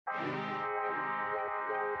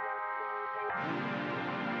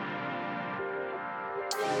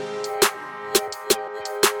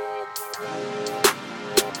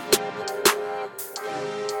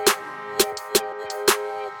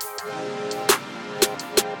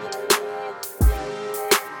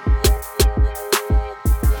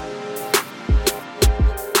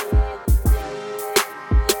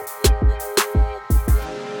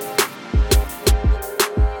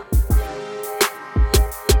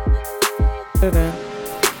You guys,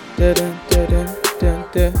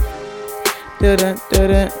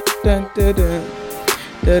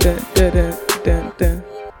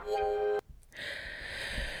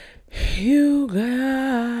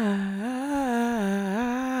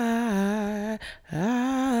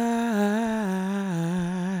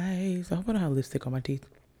 I hope I don't have lipstick on my teeth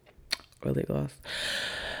or lip gloss.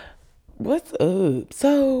 What's up?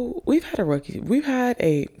 So we've had a rocky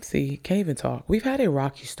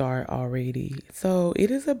start already. So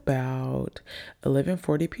it is about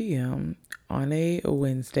 11:40 p.m. on a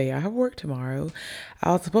Wednesday. I have work tomorrow.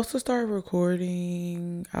 I was supposed to start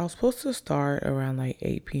around like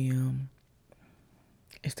 8 p.m.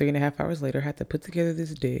 It's 3.5 hours later. I had to put together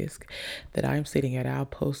this desk that I'm sitting at. I'll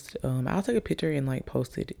take a picture and like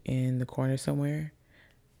post it in the corner somewhere.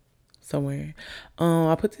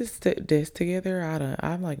 I put this desk together.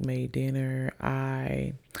 I've like made dinner.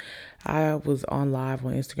 I was on live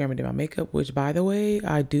on Instagram and did my makeup, which by the way,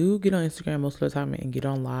 I do get on Instagram most of the time and get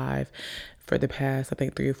on live for the past, I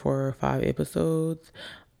think 3 or 4 or 5 episodes.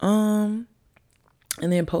 And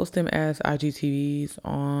then post them as IGTVs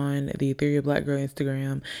on the Ethereal Black Girl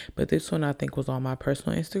Instagram. But this one I think was on my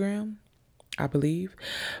personal Instagram, I believe.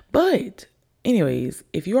 But anyways,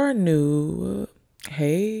 if you are new,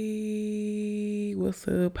 hey, what's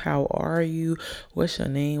up? How are you? What's your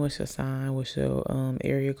name? What's your sign? What's your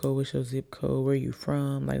area code? What's your zip code? Where you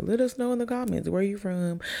from? Like, let us know in the comments where you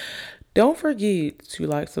from. Don't forget to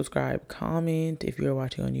like, subscribe, comment if you're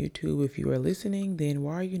watching on YouTube. If you are listening, then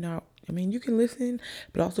why are you not? I mean, you can listen,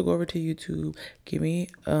 but also go over to YouTube, give me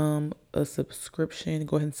a subscription,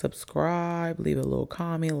 go ahead and subscribe, leave a little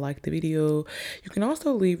comment, like the video. You can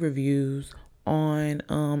also leave reviews on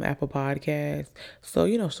Apple Podcasts. So,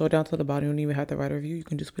 scroll down to the bottom. You don't even have to write a review. You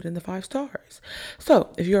can just put in the 5 stars. So,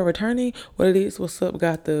 if you are returning, what it is, what's up,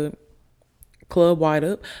 got the club wide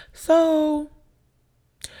up. So,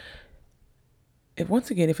 if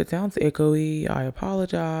it sounds echoey, I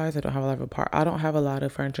apologize. I don't have a lot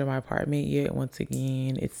of furniture in my apartment yet. Once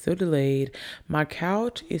again, it's still delayed. My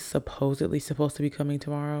couch is supposedly supposed to be coming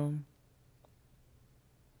tomorrow.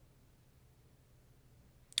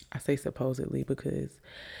 I say supposedly because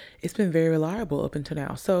it's been very reliable up until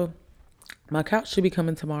now. So my couch should be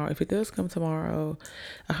coming tomorrow. If it does come tomorrow,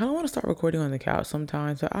 I kind of want to start recording on the couch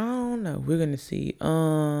sometimes, but I don't know. We're going to see.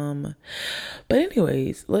 But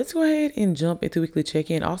anyways, let's go ahead and jump into weekly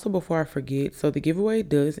check-in. Also, before I forget, so the giveaway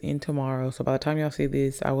does end tomorrow. So by the time y'all see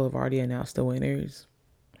this, I will have already announced the winners.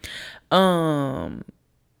 But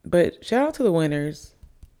shout out to the winners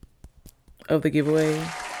of the giveaway.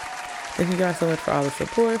 Thank you guys so much for all the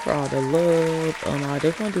support, for all the love. I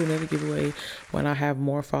definitely want to do another giveaway when I have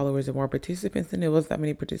more followers and more participants. And there wasn't that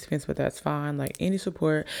many participants, but that's fine. Like, any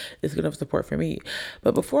support is good enough support for me.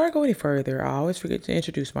 But before I go any further, I always forget to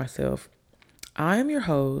introduce myself. I am your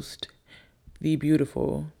host, the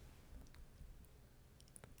beautiful,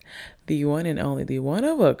 the one and only, the one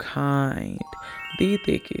of a kind, the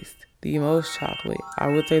thickest, the most chocolate. I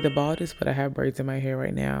would say the baldest, but I have braids in my hair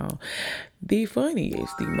right now. The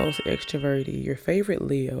funniest, the most extroverted, your favorite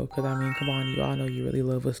Leo. Because, I mean, come on, you all know you really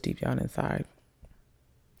love us deep down inside.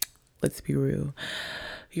 Let's be real.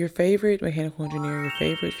 Your favorite mechanical engineer, your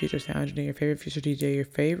favorite future sound engineer, your favorite future DJ, your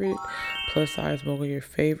favorite plus size mogul, your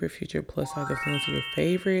favorite future plus size influencer, your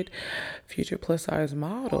favorite future plus size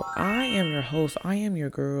model. I am your host. I am your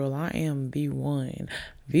girl. I am the one,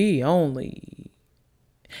 the only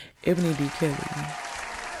Ebony D. Kelly.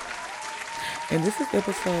 And this is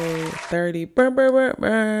episode 30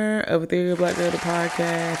 of Ethereal Black Girl, the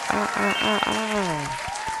podcast.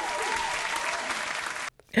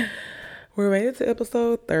 We're made it to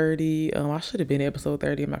episode 30. I should have been at episode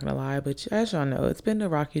 30, I'm not gonna lie, but as y'all know, it's been a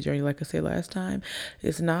rocky journey, like I said last time.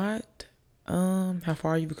 It's not how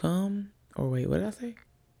far you've come, or wait, what did I say?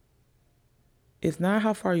 It's not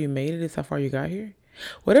how far you made it, it's how far you got here.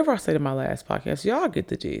 Whatever I said in my last podcast, y'all get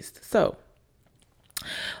the gist. So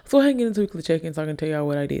let's go ahead and get into weekly check-in so I can tell y'all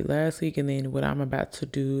what I did last week and then what I'm about to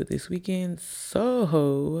do this weekend.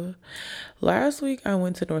 So last week I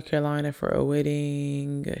went to North Carolina for a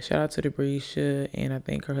wedding. Shout out to Debrisha, and I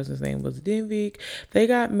think her husband's name was Denvik. They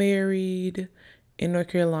got married in North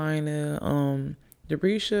Carolina.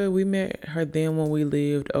 Debrisha, we met her then when we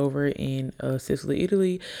lived over in Sicily,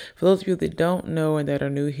 Italy. For those of you that don't know and that are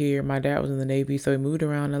new here, my dad was in the Navy, so we moved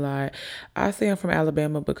around a lot. I say I'm from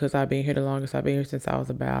Alabama because I've been here the longest. I've been here since I was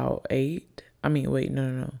about 8.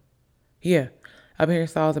 No. Yeah, I've been here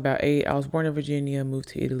since I was about 8. I was born in Virginia, moved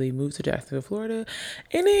to Italy, moved to Jacksonville, Florida,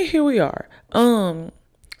 and then here we are. So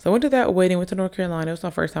I went to that wedding, went to North Carolina. It was my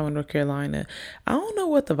first time in North Carolina. I don't know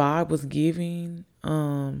what the vibe was giving.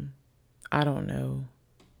 I don't know.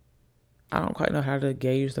 I don't quite know how to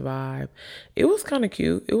gauge the vibe. It was kind of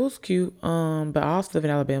cute. It was cute. But I also live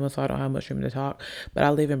in Alabama, so I don't have much room to talk. But I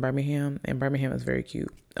live in Birmingham, and Birmingham is very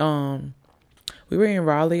cute. We were in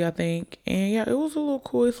Raleigh, I think, and yeah, it was a little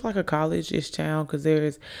cool. It's like a college-ish town because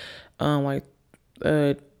there's like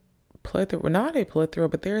a plethora, well, not a plethora,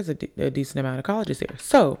 but there's a decent amount of colleges there.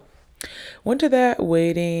 So went to that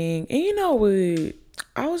wedding, and you know what?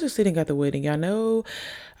 I was just sitting at the wedding. Y'all know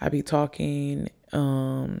I be talking,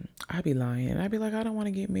 I be lying. I be like, I don't want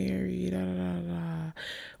to get married. Da, da, da, da.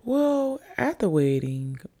 Well, at the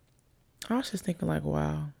wedding, I was just thinking like,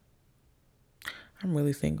 wow, I'm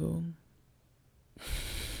really single.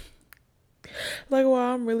 Like,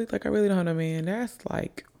 wow, I'm really like I really don't have a man. That's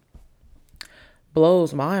like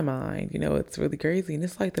blows my mind. You know, it's really crazy. And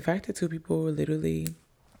it's like the fact that two people were literally,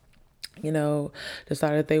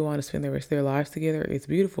 decided they want to spend the rest of their lives together is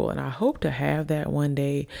beautiful. And I hope to have that one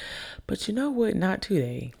day. But you know what? Not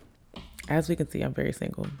today. As we can see, I'm very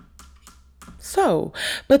single. So,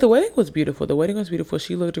 but the wedding was beautiful. The wedding was beautiful.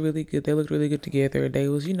 She looked really good. They looked really good together. They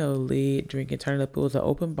was, lit, drinking, turning up. It was an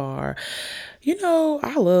open bar.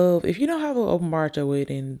 I love if you don't have an open bar at your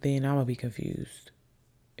wedding, then I'm gonna be confused.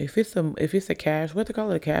 If it's a cash, what they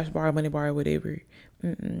call it, a cash bar, money bar, whatever.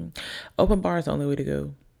 Open bar is the only way to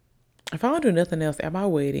go. If I don't do nothing else at my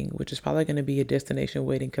wedding, which is probably gonna be a destination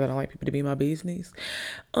wedding because I don't like people to be my business,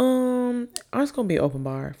 I'm just gonna be an open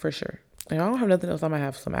bar for sure. If I don't have nothing else, I'm gonna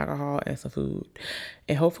have some alcohol and some food,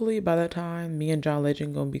 and hopefully by that time, me and John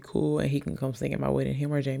Legend gonna be cool, and he can come sing at my wedding.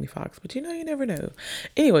 Him or Jamie Foxx, but you never know.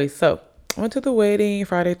 Anyway, so I went to the wedding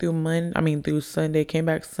Friday through Monday. I mean through Sunday. Came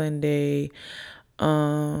back Sunday.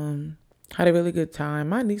 Um, had a really good time.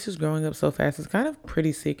 My niece is growing up so fast. It's kind of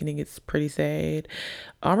pretty sickening. It's pretty sad.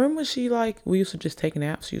 I remember when she like we used to just take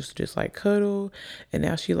naps. She used to just like cuddle, and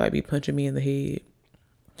now she like be punching me in the head.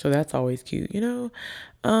 So that's always cute.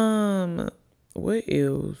 What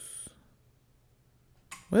else?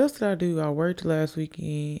 What else did I do? I worked last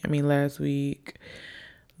weekend. I mean last week.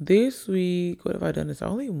 This week, what have I done? It's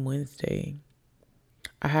only Wednesday.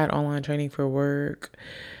 I had online training for work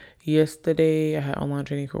yesterday. I had online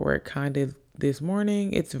training for work kind of this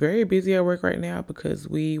morning. It's very busy at work right now because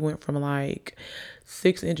we went from like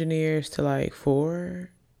 6 engineers to like 4.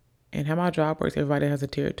 And how my job works, everybody has a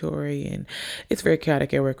territory, and it's very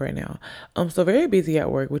chaotic at work right now. So very busy at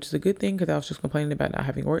work, which is a good thing because I was just complaining about not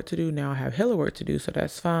having work to do. Now I have hella work to do, so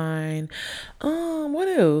that's fine. What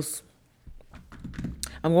else?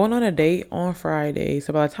 I'm going on a date on Friday.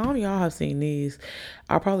 So by the time y'all have seen these,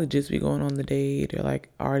 I'll probably just be going on the date or like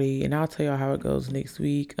already, and I'll tell y'all how it goes next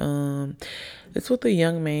week. It's with a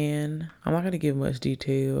young man. I'm not gonna give much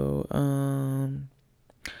detail.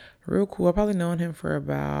 Real cool. I've probably known him for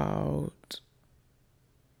about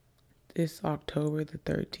this October the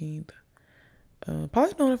 13th.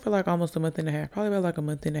 Probably known him for like almost a month and a half. Probably about like a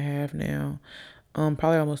month and a half now.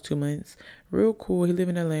 Probably almost 2 months. Real cool. He live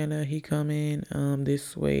in Atlanta. He coming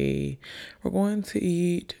this way. We're going to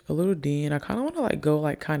eat a little den. I kind of want to like go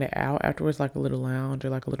like kind of out afterwards, like a little lounge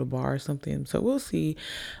or like a little bar or something. So we'll see.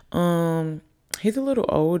 He's a little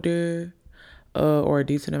older, or a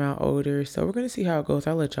decent amount older. So we're gonna see how it goes.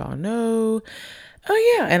 I'll let y'all know.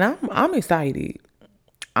 Oh yeah, and I'm excited.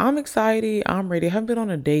 I'm excited. I'm ready. I haven't been on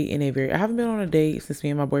a date since me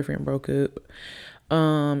and my boyfriend broke up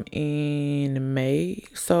in May.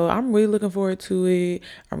 So I'm really looking forward to it.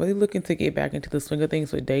 I'm really looking to get back into the swing of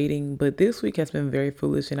things with dating. But this week has been very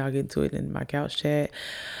foolish, and I'll get into it in my couch chat.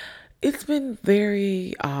 It's been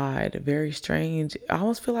very odd, very strange. I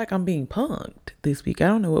almost feel like I'm being punked this week. I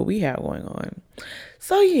don't know what we have going on.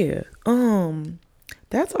 So yeah,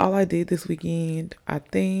 that's all I did this weekend. I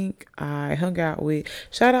think I hung out with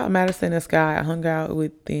shout out Madison and Sky. I hung out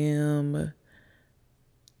with them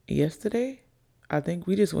yesterday. I think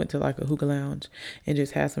we just went to like a hookah lounge and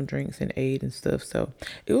just had some drinks and ate and stuff. So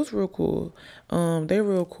it was real cool. They're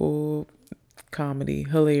real cool, comedy,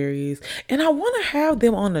 hilarious. And I want to have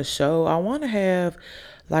them on the show. I want to have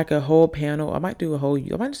like a whole panel. I might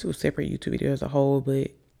just do a separate YouTube video as a whole,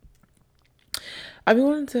 but I've been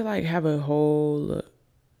wanting to like have a whole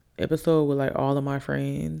episode with like all of my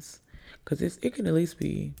friends, because it can at least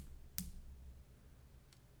be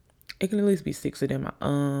 6 of them.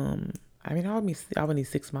 I would need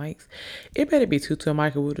 6 mics. It better be two to a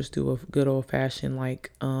mic, and we'll just do a good old fashioned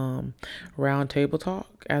like round table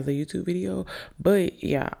talk as a YouTube video. But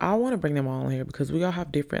yeah, I want to bring them all in here because we all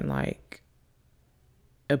have different like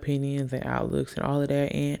opinions and outlooks and all of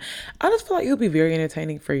that, and I just feel like it'll be very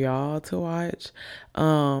entertaining for y'all to watch,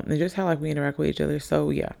 and just how like we interact with each other.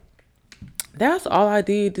 So yeah, that's all I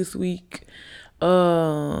did this week.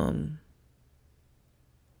 um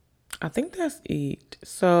I think that's it.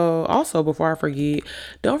 So also before I forget,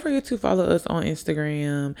 don't forget to follow us on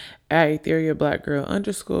Instagram at Ethereal Black Girl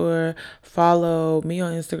underscore. Follow me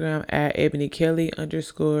on Instagram at Ebony Kelly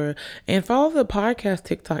underscore. And follow the podcast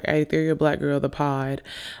TikTok at Ethereal Black Girl the pod.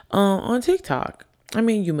 On TikTok. I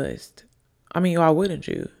mean you must. I mean why wouldn't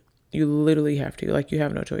you? You literally have to. Like you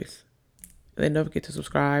have no choice. Then don't forget to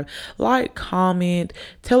subscribe, like, comment,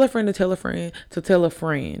 tell a friend to tell a friend to tell a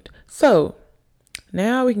friend. So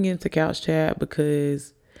now we can get into couch chat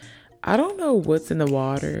because I don't know what's in the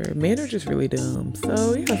water. Men are just really dumb.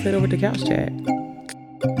 So yeah, let's head over to couch chat.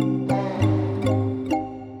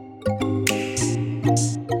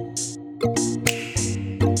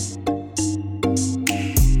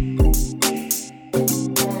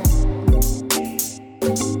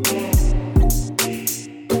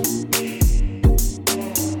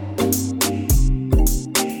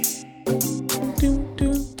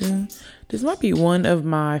 This might be one of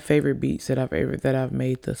my favorite beats that I've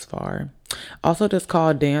made thus far. Also, just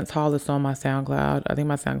called Dance Hall. It's on my SoundCloud. I think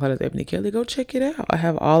my SoundCloud is Ebony Kelly. Go check it out. I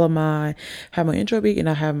have have my intro beat and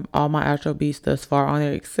I have all my outro beats thus far on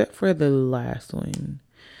there except for the last one.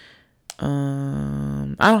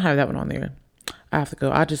 I don't have that one on there. I have to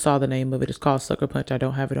go. I just saw the name of it. It's called Sucker Punch. I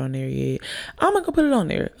don't have it on there yet. I'm gonna go put it on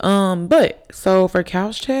there. But so for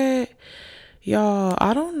couch chat, y'all,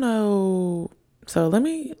 I don't know. So let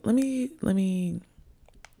me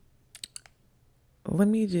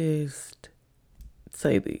just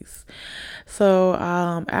say these. So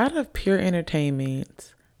out of pure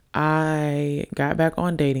entertainment, I got back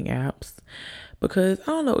on dating apps because I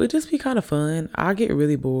don't know, it just be kind of fun. I get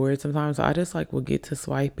really bored sometimes, so I just like will get to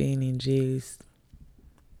swiping and just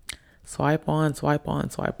swipe on, swipe on,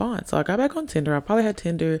 swipe on. So I got back on Tinder. I probably had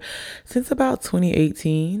Tinder since about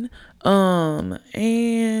 2018. And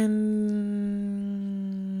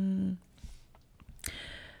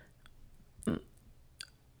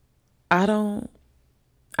I don't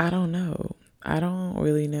know. I don't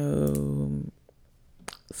really know.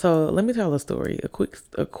 So let me tell a story. A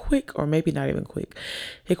quick, or maybe not even quick.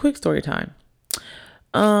 A quick story time.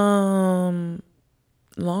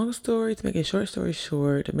 Long story to make a short story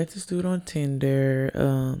short, I met this dude on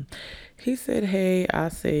Tinder. He said hey, I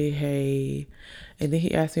say hey, and then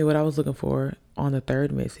he asked me what I was looking for on the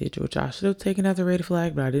third message, which I should have taken as a red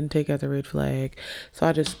flag, but I didn't take as a red flag. So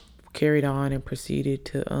I just carried on and proceeded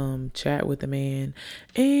to chat with the man.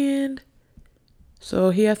 And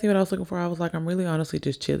so he asked me what I was looking for. I was like, I'm really honestly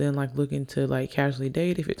just chilling, like looking to like casually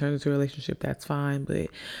date. If it turns into a relationship, that's fine. But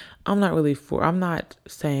I'm not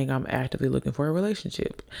saying I'm actively looking for a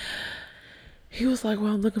relationship. He was like,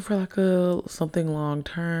 well, I'm looking for like something long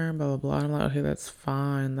term, blah, blah, blah. And I'm like, okay, that's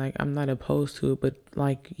fine. Like, I'm not opposed to it, but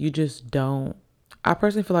like, you just don't. I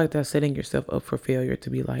personally feel like that's setting yourself up for failure to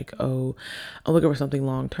be like, oh, I'm looking for something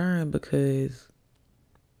long term, because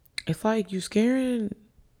it's like you're scaring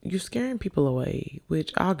people away,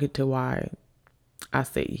 which I'll get to why I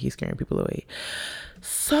say he's scaring people away.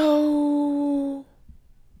 So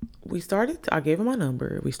I gave him my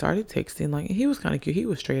number. We started texting. Like, he was kind of cute. He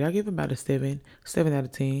was straight. I gave him about a 7 out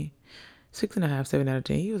of 10, 6.5, 7 out of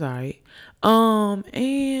 10. He was all right.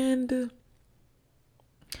 And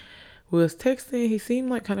we was texting. He seemed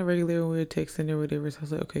like kind of regular when we were texting or whatever. So I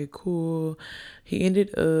was like, okay, cool. He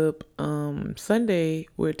ended up Sunday.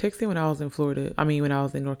 We were texting when I was in Florida. I mean, when I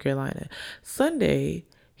was in North Carolina. Sunday,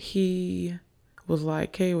 he was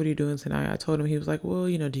like, hey, what are you doing tonight? I told him. He was like, well,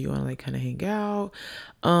 do you want to like kind of hang out?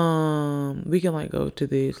 We can like go to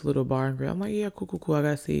this little bar and grill. I'm like, yeah, cool. I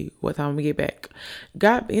gotta see what time we get back.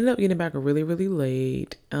 Ended up getting back really, really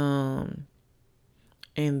late. And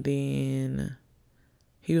then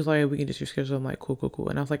he was like, we can just reschedule. I'm like, cool.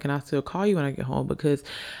 And I was like, can I still call you when I get home? Because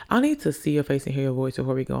I need to see your face and hear your voice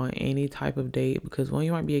before we go on any type of date. Because one,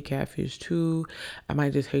 you might be a catfish. Two, I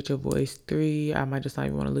might just hate your voice. Three, I might just not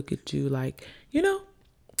even want to look at you. Like, you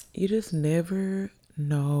just never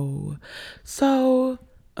know. So,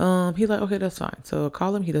 he's like, okay, that's fine. So I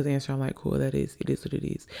call him. He doesn't answer. I'm like, cool, it is what it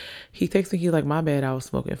is. He texts me. He's like, my bad, I was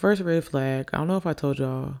smoking. First red flag. I don't know if I told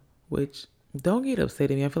y'all, which don't get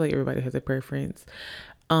upset at me. I feel like everybody has a preference.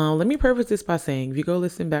 Let me preface this by saying, if you go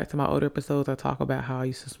listen back to my older episodes, I talk about how I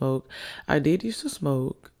used to smoke. I did used to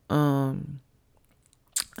smoke. I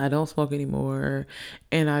don't smoke anymore,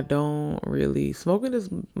 and I don't really, smoking is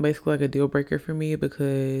basically like a deal breaker for me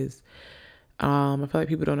because I feel like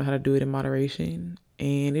people don't know how to do it in moderation,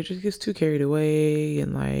 and it just gets too carried away.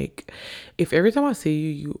 And like, if every time I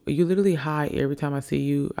see you literally high every time I see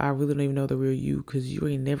you, I really don't even know the real you because you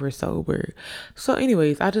ain't never sober. So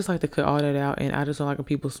anyways, I just like to cut all that out, and I just don't like when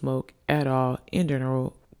people smoke at all in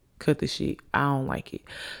general. Cut the shit. I don't like it.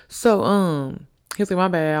 So He was like, my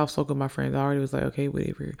bad, I was so with my friends. I already was like, okay,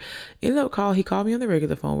 whatever. He called me on the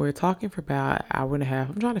regular phone. We were talking for about an hour and a half.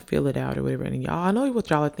 I'm trying to feel it out or whatever. And y'all, I know what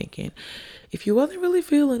y'all are thinking. If you wasn't really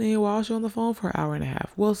feeling it, why was you on the phone for an hour and a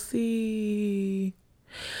half? Well, see,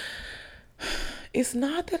 it's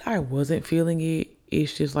not that I wasn't feeling it.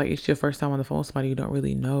 It's just like it's your first time on the phone with somebody you don't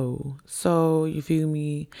really know. So you feel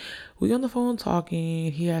me? We on the phone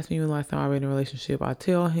talking. He asked me when last time I was in a relationship. I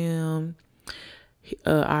tell him.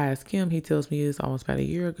 I ask him. He tells me it's almost about a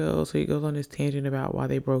year ago. So he goes on this tangent about why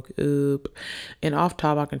they broke up. And off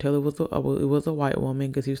top, I can tell it was a white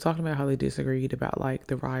woman because he was talking about how they disagreed about like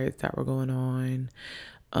the riots that were going on.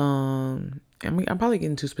 I mean, I'm probably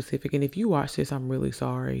getting too specific. And if you watch this, I'm really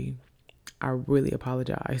sorry. I really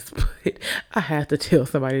apologize, but I had to tell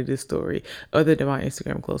somebody this story other than my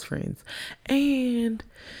Instagram close friends. And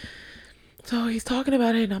so he's talking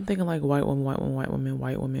about it, and I'm thinking like white woman, white woman, white woman,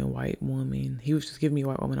 white woman, white woman. He was just giving me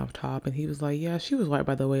white woman off top, and he was like, "Yeah, she was white,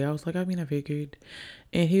 by the way." I was like, "I mean, I figured."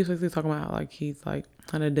 And he was basically talking about how, like he's like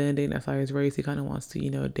kind of done dating that's how his race. He kind of wants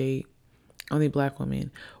to, date only black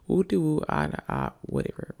women. Woo do I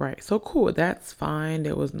whatever. Right. So cool. That's fine.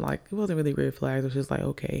 It wasn't really red flags. It was just like,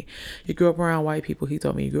 okay, you grew up around white people. He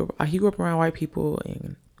told me he grew up around white people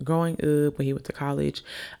and growing up when he went to college.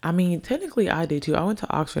 I mean, technically I did too. I went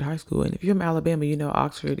to Oxford High School, and if you're from Alabama, you know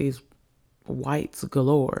Oxford is whites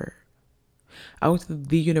galore. I went to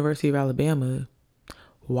the University of Alabama,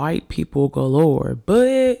 white people galore, but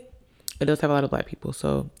it does have a lot of black people.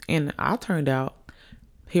 So, and I turned out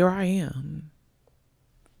here I am.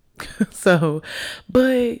 So,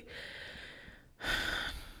 but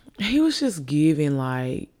he was just giving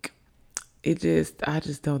like I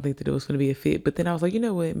just don't think that it was going to be a fit. But then I was like, you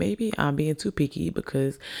know what? Maybe I'm being too picky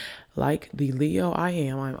because, like the Leo I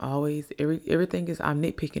am, I'm always everything is I'm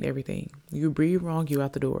nitpicking everything. You breathe wrong, you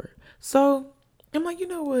out the door. So I'm like, you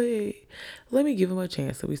know what? Let me give him a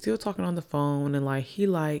chance. So we still talking on the phone, and I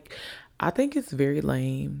think it's very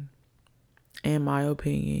lame in my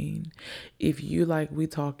opinion. If you like we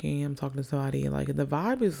talking, I'm talking to somebody and like the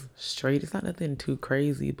vibe is straight, it's not nothing too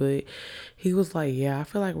crazy, but he was like, yeah, I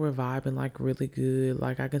feel like we're vibing like really good,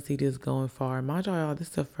 like I can see this going far. Mind y'all, this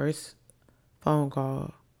is the first phone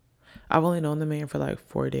call. I've only known the man for like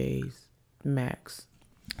 4 days max.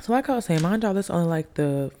 So like I was saying, mind y'all, this is only like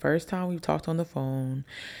the first time we've talked on the phone,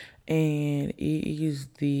 and it is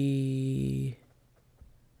the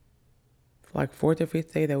like fourth or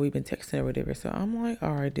fifth day that we've been texting or whatever. So I'm like,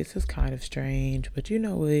 all right, this is kind of strange, but you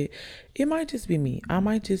know what? It might just be me. I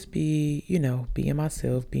might just be, being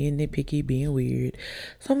myself, being nitpicky, being weird.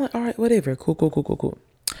 So I'm like, all right, whatever. Cool, cool, cool, cool, cool.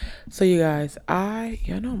 So you guys,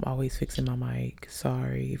 you know I'm always fixing my mic.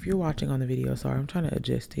 Sorry. If you're watching on the video, sorry, I'm trying to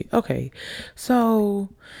adjust it. Okay. So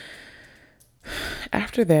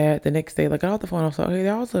after that, the next day, like I got off the phone, I was like, okay,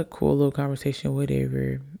 that was a cool little conversation,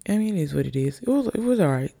 whatever. I mean, it is what it is. It was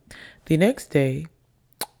all right. The next day,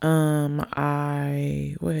 what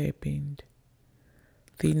happened?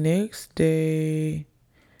 The next day,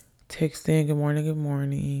 texting, good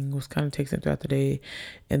morning, was kind of texting throughout the day.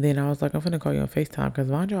 And then I was like, I'm finna call you on FaceTime. Because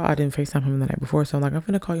mind you, I didn't FaceTime him the night before. So I'm like, I'm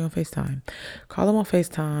finna call you on FaceTime. Call him on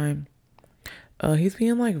FaceTime. He's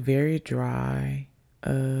being like very dry.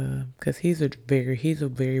 Because he's a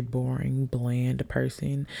very boring, bland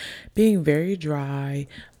person. Being very dry.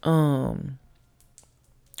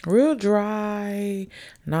 Real dry,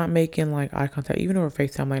 not making like eye contact, even over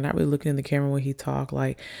FaceTime, like not really looking in the camera when he talk,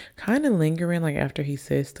 like kind of lingering like after he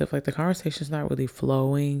says stuff, like the conversation's not really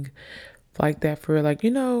flowing like that for like,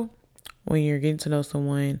 when you're getting to know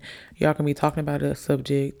someone, y'all can be talking about a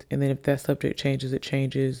subject, and then if that subject changes, it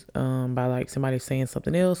changes by like somebody saying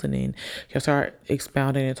something else, and then you'll start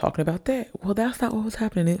expounding and talking about that. Well, that's not what was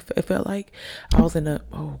happening. It felt like I was in a,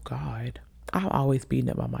 oh God, I'm always beating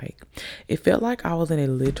up my mic. It felt like I was in a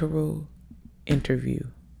literal interview.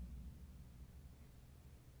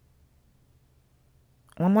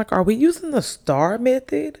 I'm like, are we using the star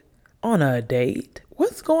method on a date?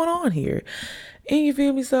 What's going on here? And you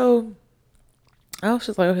feel me? So I was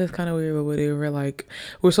just like, okay, it's kind of weird, but whatever. Like,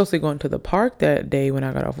 we're supposed to be going to the park that day when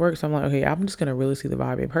I got off work. So I'm like, okay, I'm just going to really see the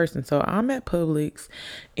vibe in person. So I'm at Publix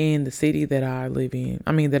in the city that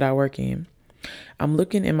that I work in. I'm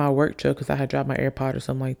looking in my work truck because I had dropped my AirPod or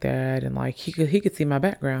something like that, and like he could see my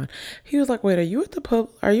background. He was like, "Wait, Are you at the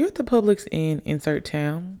Publix in insert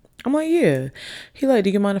town?" I'm like, "Yeah." He like,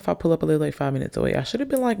 "Do you mind if I pull up a little like 5 minutes away?" I should have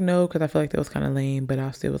been like, "No," because I feel like that was kind of lame, but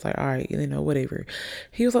I still was like, "All right, whatever."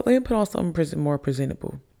 He was like, "Let me put on something more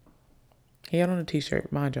presentable." He had on a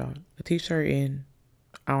t-shirt, mind y'all, a t-shirt, and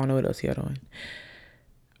I don't know what else he had on.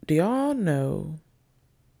 Do y'all know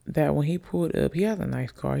that when he pulled up, he had a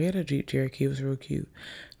nice car. He had a Jeep Cherokee. It was real cute.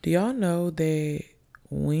 Do y'all know that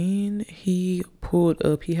when he pulled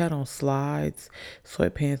up, he had on slides,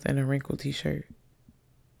 sweatpants, and a wrinkled t-shirt?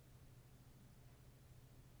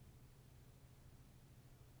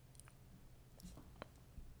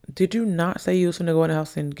 Did you not say you was gonna go in the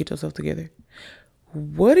house and get yourself together?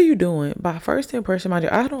 What are you doing? By first impression, mind you,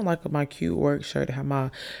 I don't like my cute work shirt to have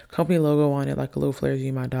my company logo on it, like a little flare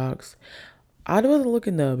G, my dogs. I wasn't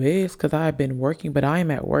looking the best because I had been working, but I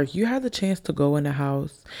am at work. You have the chance to go in the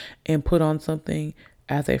house and put on something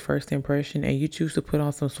as a first impression, and you choose to put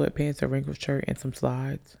on some sweatpants, a wrinkled shirt, and some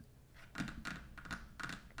slides.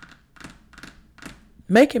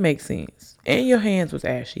 Make it make sense. And your hands was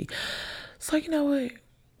ashy. So you know what?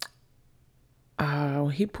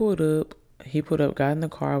 When he pulled up, got in the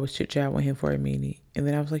car. I was chit chat with him for a minute, and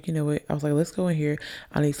then I was like, you know what? I was like, let's go in here.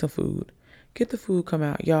 I need some food. Get the food, come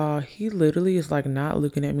out, y'all. He literally is like not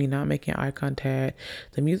looking at me, not making eye contact.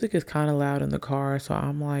 The music is kind of loud in the car, so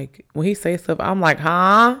I'm like, when he says stuff, I'm like,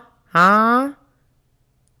 huh. I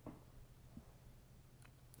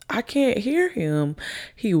can't hear him.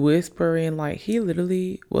 He whispering like he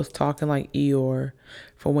literally was talking like Eeyore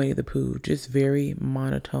from Winnie the Pooh, just very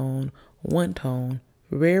monotone, one tone,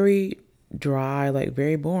 very dry, like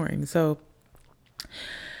very boring. So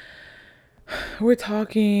we're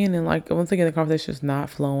talking and like once again the conversation is not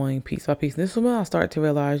flowing piece by piece. This is when I start to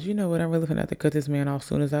realize, you know what, I'm really gonna have to cut this man off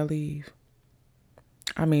soon as I leave.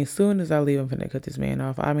 I mean, soon as I leave, I'm gonna cut this man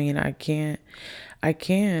off. I mean, I can't, I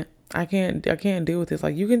can't deal with this.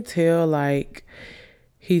 Like, you can tell, like,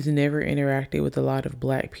 he's never interacted with a lot of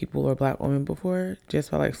black people or black women before,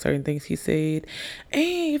 just by like certain things he said.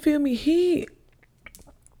 And you feel me? He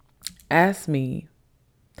asked me,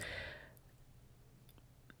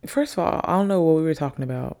 first of all, I don't know what we were talking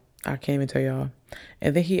about. I can't even tell y'all.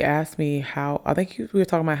 And then he asked me how, we were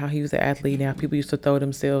talking about how he was an athlete. Now people used to throw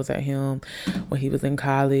themselves at him when he was in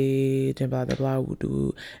college and blah, blah, blah, woo,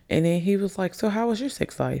 doo. And then he was like, so how was your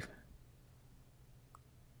sex life?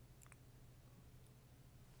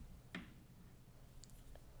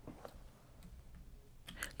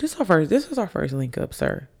 This is our first link up,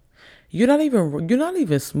 sir. You're not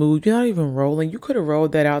even smooth. You're not even rolling. You could have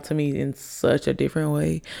rolled that out to me in such a different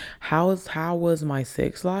way. How was my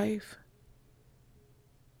sex life?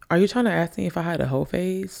 Are you trying to ask me if I had a whole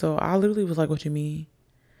phase? So I literally was like, what you mean?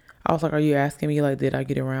 I was like, are you asking me like did I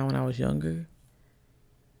get around when I was younger?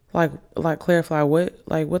 Like clarify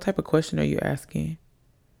what type of question are you asking?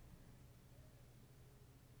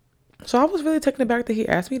 So I was really taken aback that he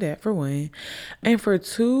asked me that for one. And for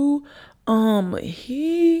two,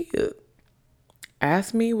 he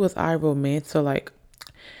asked me was I romantic, so like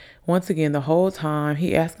once again, the whole time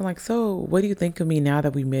he asking like, so what do you think of me now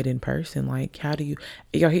that we met in person? Like, how do you,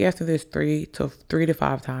 he asked me this three to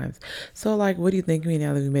five times. So like, what do you think of me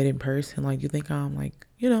now that we met in person? Like, you think I'm like,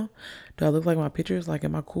 do I look like my pictures? Like,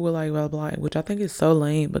 am I cool? Like, blah, blah, blah. Which I think is so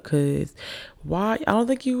lame because why? I don't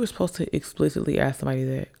think you were supposed to explicitly ask somebody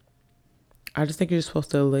that. I just think you're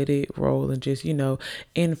supposed to let it roll and just,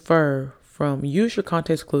 infer from, use your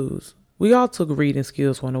context clues. We all took reading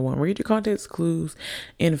skills 101. Read your context clues,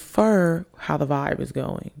 infer how the vibe is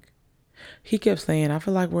going. He kept saying, I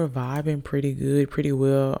feel like we're vibing pretty good, pretty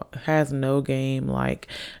well. Has no game, like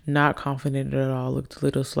not confident at all. Looked a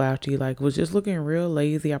little slouchy, like was just looking real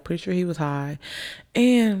lazy. I'm pretty sure he was high.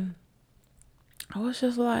 And I was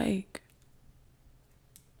just like,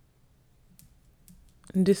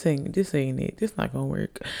 this ain't it. This not gonna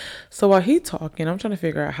work. So while he talking, I'm trying to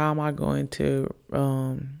figure out how am I going to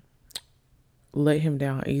let him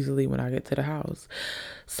down easily when I get to the house.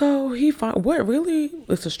 So he find what really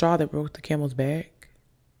was the straw that broke the camel's back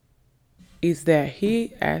is that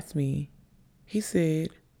he asked me, he said,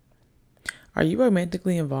 are you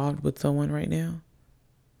romantically involved with someone right now?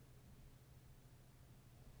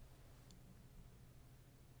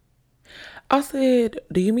 I said,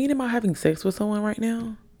 do you mean am I having sex with someone right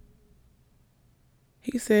now?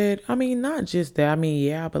 He said, I mean, not just that. I mean,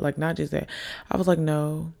 yeah, but like not just that. I was like,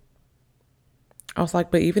 no. I was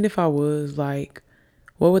like, but even if I was, like,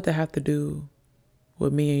 what would that have to do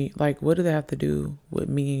with me? Like, what did that have to do with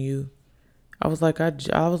me and you? I was like,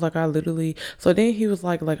 I literally. So then he was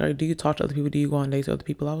like, do you talk to other people? Do you go on dates with other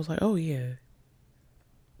people? I was like, oh yeah,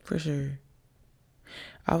 for sure.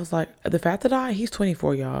 I was like, the fact that he's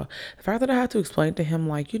 24, y'all. The fact that I had to explain to him,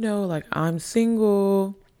 like, like I'm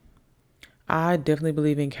single. I definitely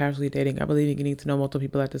believe in casually dating. I believe in getting to know multiple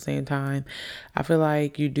people at the same time. I feel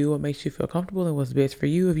like you do what makes you feel comfortable and what's best for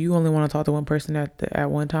you. If you only want to talk to one person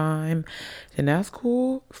at one time, then that's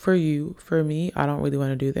cool for you. For me, I don't really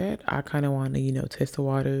want to do that. I kind of want to, test the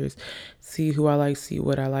waters, see who I like, see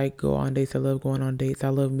what I like, go on dates. I love going on dates. I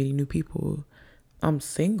love meeting new people. I'm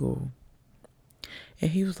single. And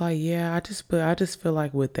he was like, yeah, I just feel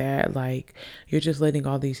like with that, like you're just letting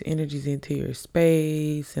all these energies into your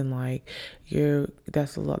space and like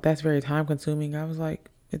that's a lot, that's very time consuming. I was like,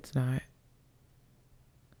 it's not.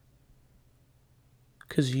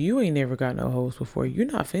 Cause you ain't never got no hoes before. You're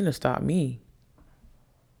not finna stop me.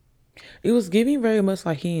 It was giving very much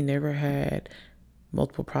like he ain't never had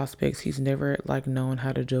multiple prospects. He's never like known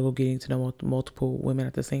how to juggle getting to know multiple women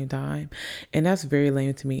at the same time. And that's very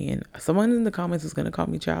lame to me. And someone in the comments is gonna call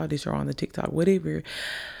me childish or on the TikTok, whatever.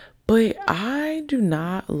 But I do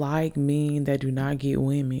not like men that do not get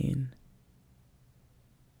women.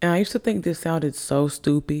 And I used to think this sounded so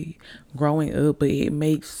stupid growing up, but it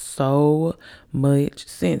makes so much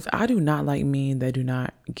sense. I do not like men that do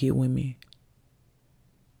not get women.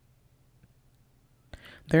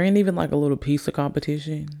 There ain't even like a little piece of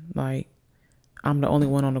competition. Like, I'm the only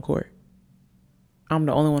one on the court. I'm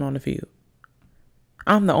the only one on the field.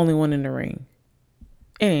 I'm the only one in the ring.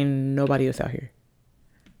 Ain't nobody else out here.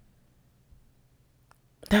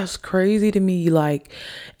 That's crazy to me. Like,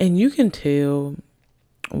 and you can tell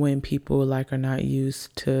when people like are not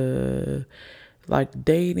used to like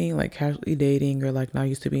dating, like casually dating, or like not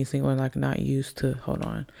used to being single, and like not used to, hold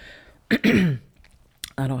on,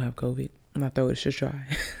 I don't have COVID. My throat is just dry.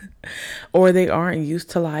 Or they aren't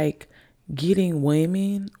used to like getting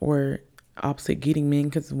women, or opposite, getting men,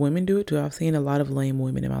 because women do it too. I've seen a lot of lame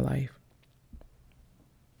women in my life.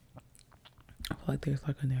 I feel like there's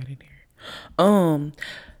like a gnat in here.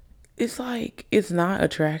 It's like it's not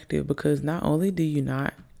attractive because not only do you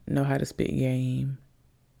not know how to spit game,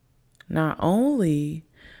 not only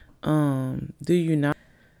do you not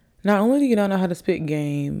know how to spit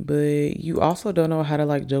game, but you also don't know how to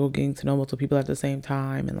like juggle getting to know multiple people at the same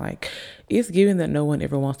time. And like it's given that no one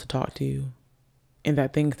ever wants to talk to you and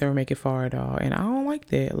that things never make it far at all. And I don't like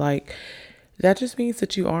that. Like that just means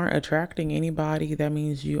that you aren't attracting anybody. That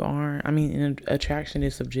means you aren't, I mean, attraction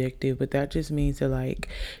is subjective, but that just means that like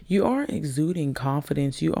you aren't exuding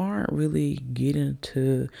confidence. You aren't really getting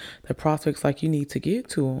to the prospects like you need to get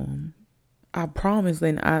to them. I promise.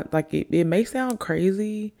 And I like it may sound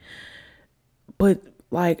crazy, but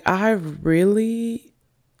like I really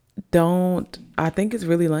don't, I think it's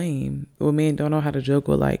really lame when men don't know how to joke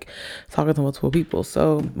with like talking to multiple people.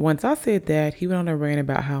 So once I said that, he went on a rant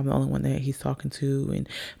about how I'm the only one that he's talking to. And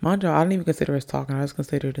mind you, I didn't even consider us talking. I just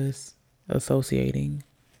considered us associating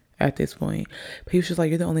at this point. But he was just like,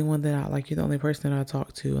 you're the only one that I like, you're the only person that I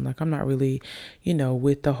talk to. And like, I'm not really,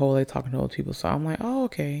 with the whole like talking to other people. So I'm like, oh,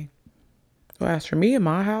 okay. Well, as for me in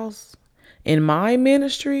my house, in my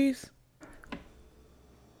ministries,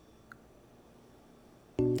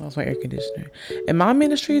 that's my air conditioner. In my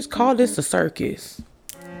ministries, call this a circus.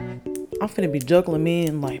 I'm finna be juggling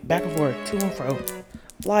men like back and forth, to and fro.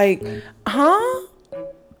 Like, huh?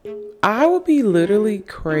 I would be literally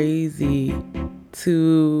crazy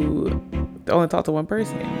to only talk to one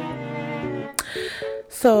person.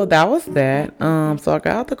 So that was that. So I got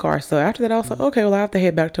out the car. So after that, I was like, okay, well, I have to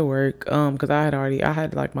head back to work. Because I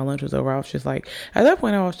had like my lunch was over. I was just like, at that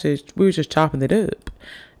point, we were just chopping it up.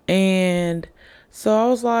 And so I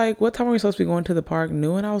was like, what time are we supposed to be going to the park?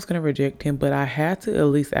 Knowing I was going to reject him, but I had to at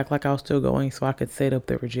least act like I was still going so I could set up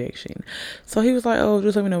the rejection. So he was like, oh,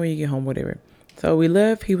 just let me know when you get home, whatever. So we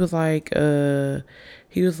left. He was like, I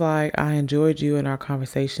enjoyed you in our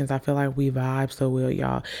conversations. I feel like we vibe so well,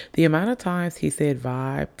 y'all. The amount of times he said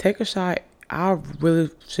vibe, take a shot. I really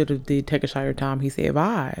should have did take a shot every time he said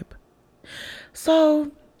vibe.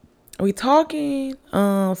 So we talking.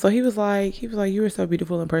 So he was like, you were so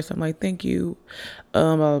beautiful in person. I'm like, thank you.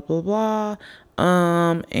 Blah, blah, blah, blah.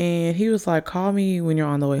 And he was like, call me when you're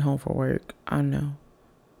on the way home from work. I know.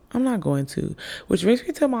 I'm not going to. Which brings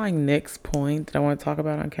me to my next point that I want to talk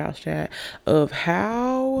about on Couch Chat of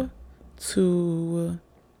how did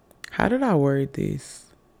I word this?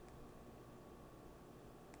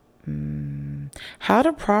 How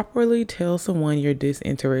to properly tell someone you're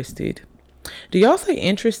disinterested. Do y'all say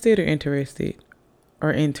interested or interested?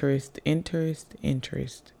 Or interest,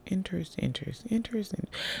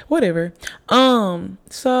 whatever.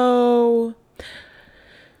 So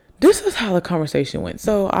this is how the conversation went.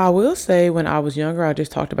 So I will say when I was younger, I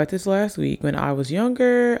just talked about this last week. When I was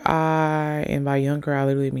younger, and by younger, I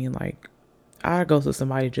literally mean like I go to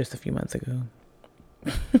somebody just a few months ago.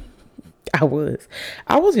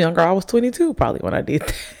 I was younger. I was 22 probably when I did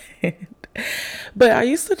that. But I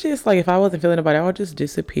used to just like if I wasn't feeling about it, I would just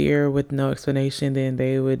disappear with no explanation. Then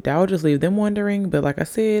I would just leave them wondering. But like I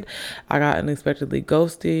said, I got unexpectedly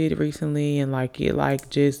ghosted recently, and like it like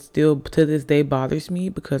just still to this day bothers me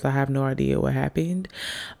because I have no idea what happened.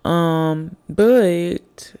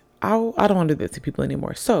 But I don't want to do this to people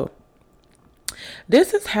anymore. So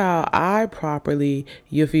this is how I properly,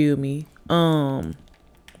 you feel me,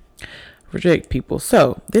 reject people.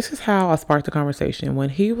 So this is how I sparked the conversation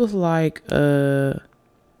when he was like, what?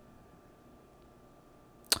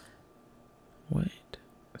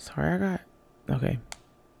 Sorry, okay.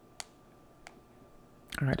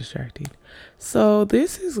 I got distracted. So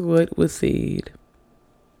this is what was said.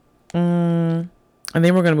 And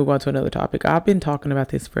then we're going to move on to another topic. I've been talking about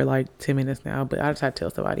this for like 10 minutes now, but I just had to tell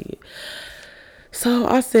somebody it. So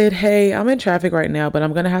I said, hey, I'm in traffic right now, but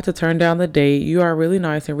I'm going to have to turn down the date. You are really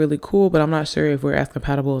nice and really cool, but I'm not sure if we're as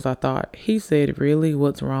compatible as I thought. He said, really?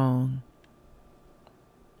 What's wrong?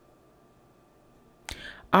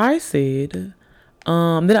 I said,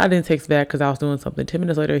 then I didn't text back because I was doing something. 10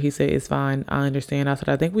 minutes later, he said, it's fine. I understand. I said,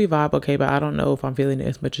 I think we vibe okay, but I don't know if I'm feeling it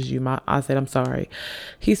as much as you. I said, I'm sorry.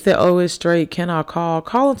 He said, oh, it's straight. Can I call?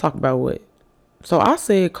 Call and talk about what? So I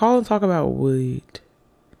said, call and talk about what?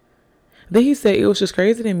 Then he said it was just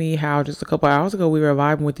crazy to me how just a couple hours ago we were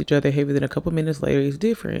vibing with each other heavy. Then a couple minutes later it's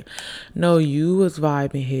different. No, you was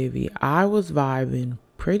vibing heavy. I was vibing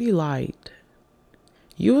pretty light.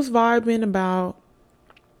 You was vibing about.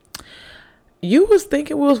 You was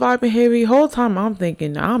thinking we was vibing heavy. Whole time I'm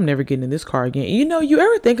thinking I'm never getting in this car again. You know, you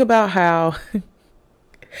ever think about how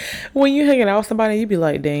when you hanging out with somebody, you be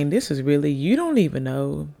like, dang, this is really, you don't even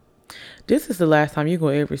know. This is the last time you're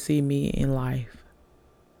going to ever see me in life.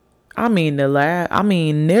 I mean,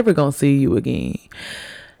 never gonna see you again.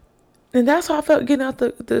 And that's how I felt getting out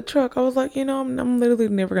the truck. I was like, I'm literally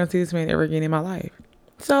never gonna see this man ever again in my life.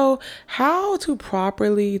 So how to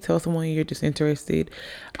properly tell someone you're disinterested?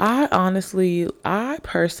 I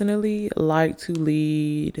personally like to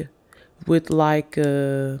lead with like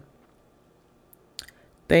a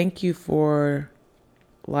thank you for,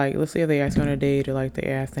 like, let's say if they ask you on a date or like they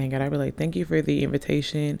ask to hang out, I'd be like, thank you for the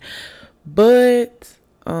invitation, but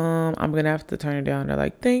I'm gonna have to turn it down. They're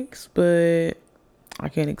like, thanks, but I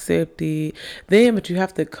can't accept it. But you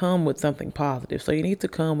have to come with something positive. So you need to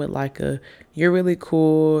come with like you're really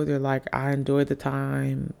cool. They're like, I enjoyed the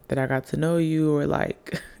time that I got to know you, or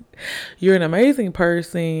like, you're an amazing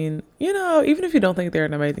person. Even if you don't think they're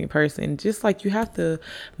an amazing person, just like you have to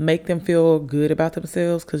make them feel good about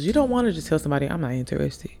themselves, because you don't want to just tell somebody I'm not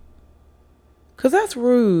interested, because that's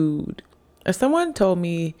rude. If someone told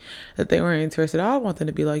me that they weren't interested, I want them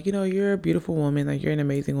to be like, you're a beautiful woman, like you're an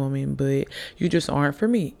amazing woman, but you just aren't for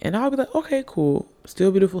me. And I'll be like, okay, cool. Still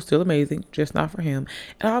beautiful, still amazing, just not for him.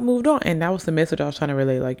 And I moved on. And that was the message I was trying to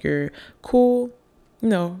relay. Like, you're cool,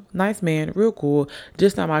 nice man, real cool,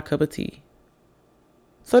 just not my cup of tea.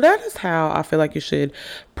 So that is how I feel like you should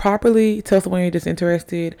properly tell someone you're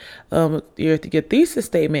disinterested. Your thesis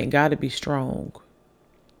statement got to be strong.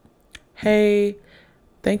 Hey,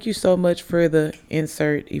 thank you so much for the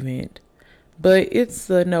insert event, but it's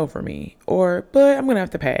a no for me. Or, but I'm going to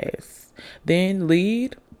have to pass. Then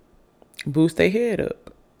lead, boost their head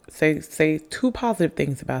up. Say two positive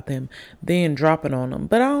things about them, then drop it on them.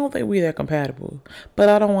 But I don't think we're that compatible. But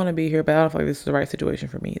I don't want to be here, but I don't feel like this is the right situation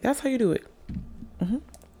for me. That's how you do it.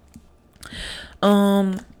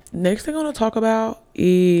 Next thing I want to talk about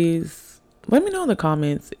is, let me know in the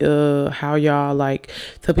comments how y'all like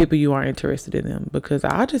tell people you aren't interested in them, because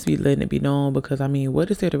I'll just be letting it be known, because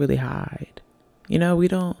what is there to really hide?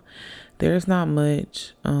 There's not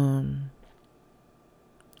much.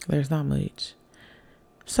 There's not much.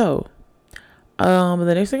 So,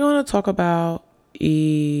 the next thing I want to talk about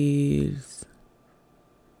is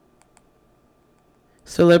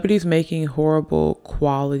celebrities making horrible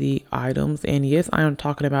quality items. And yes, I am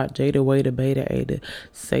talking about Jada, Wada, Beta, Ada,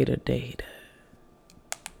 Seda, Data.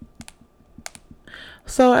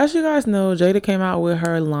 So as you guys know, Jada came out with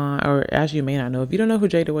her line, or as you may not know, if you don't know who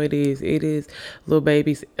Jada Wade is, it is Lil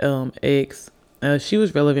Baby's ex. She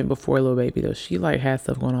was relevant before Lil Baby though. She like had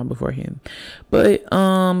stuff going on before him. But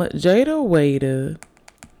Jada Wade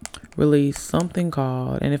released something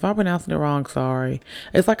called, and if I'm pronouncing it wrong, sorry.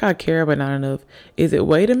 It's like I care but not enough. Is it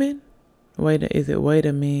Wadamin? Is it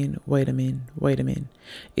Wadamin? Wadamin.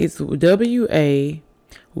 It's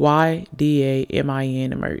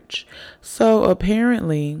WAYDAMIN merch. So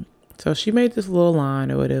apparently, so she made this little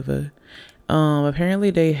line or whatever. Apparently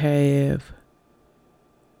they have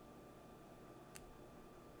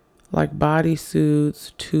like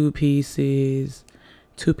bodysuits, 2 pieces,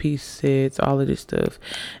 two-piece sets, all of this stuff.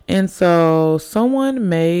 And so someone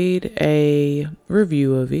made a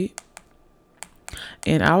review of it.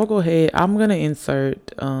 And I will go ahead. I'm going to insert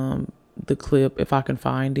the clip, if I can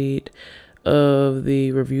find it, of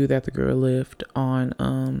the review that the girl left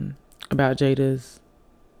on about Jada's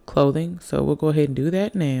clothing. So we'll go ahead and do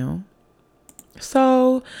that now.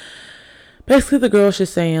 So basically the girl's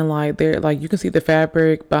just saying like there, like you can see the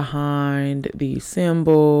fabric behind the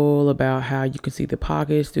symbol, about how you can see the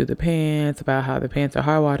pockets through the pants, about how the pants are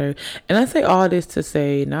high water. And I say all this to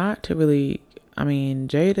say, not to really, I mean,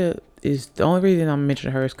 Jada is the only reason I'm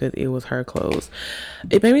mentioning her is because it was her clothes.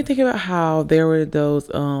 It made me think about how there were those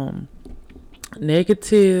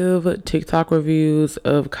negative TikTok reviews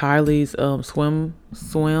of Kylie's swim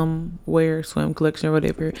collection or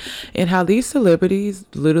whatever, and how these celebrities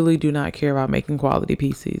literally do not care about making quality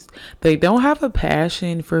pieces. They don't have a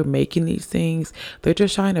passion for making these things. They're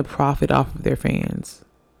just trying to profit off of their fans.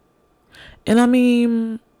 And I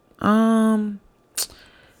mean,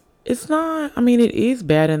 it's not, I mean, it is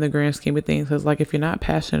bad in the grand scheme of things, because like if you're not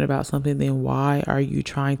passionate about something, then why are you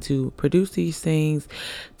trying to produce these things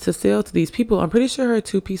to sell to these people? I'm pretty sure her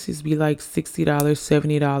two pieces be like $60,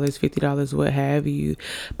 $70, $50, what have you.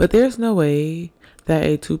 But there's no way that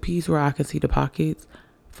a two piece where I can see the pockets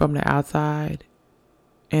from the outside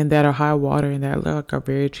and that are high water and that look are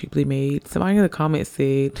very cheaply made. Somebody in the comments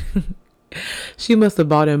said she must have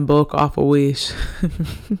bought in bulk off a Wish.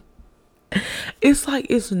 It's like,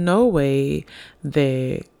 it's no way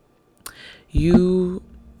that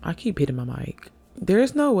I keep hitting my mic.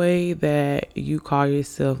 There's no way that you call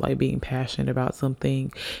yourself like being passionate about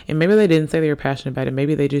something. And maybe they didn't say they were passionate about it.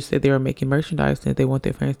 Maybe they just said they were making merchandise and they want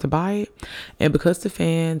their fans to buy it. And because the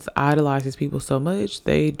fans idolize these people so much,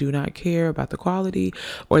 they do not care about the quality,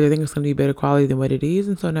 or they think it's going to be better quality than what it is.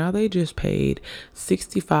 And so now they just paid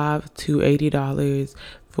 $65 to $80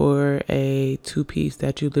 for a two-piece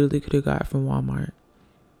that you literally could have got from Walmart.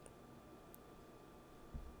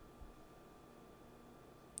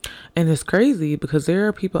 And it's crazy because there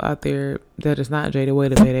are people out there that is not Jada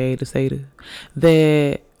Waiter to say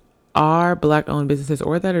that are Black-owned businesses,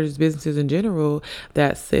 or that are just businesses in general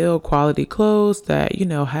that sell quality clothes that, you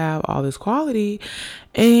know, have all this quality,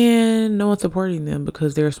 and no one's supporting them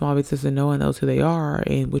because they're a small business and no one knows who they are,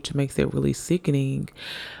 and which makes it really sickening.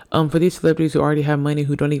 For these celebrities who already have money,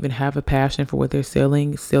 who don't even have a passion for what they're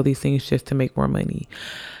selling, sell these things just to make more money.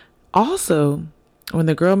 Also, when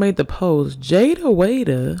the girl made the post, Jada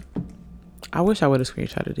Waiter, I wish I would have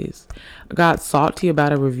screenshotted this, got salty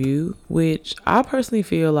about a review, which I personally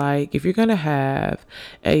feel like if you're going to have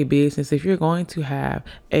a business, if you're going to have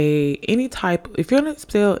if you're going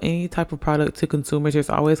to sell any type of product to consumers, there's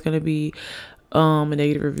always going to be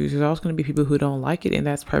negative reviews. There's always going to be people who don't like it, and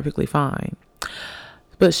that's perfectly fine.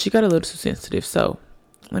 But she got a little too sensitive. So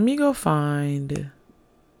let me go find.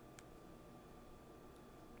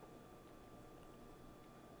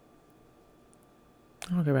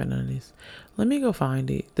 I don't care about none of this. Let me go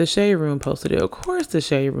find it. The Shade Room posted it. Of course the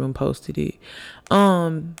Shade Room posted it.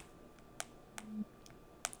 Okay,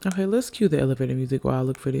 let's cue the elevator music while I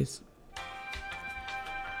look for this.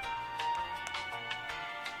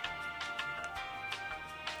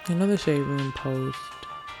 Another Shade Room post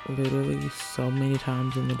literally so many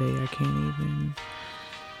times in the day I can't even.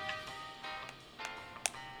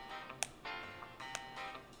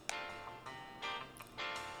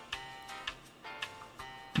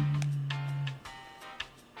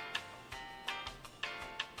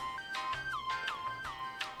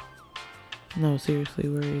 No, seriously,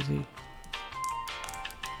 where is he?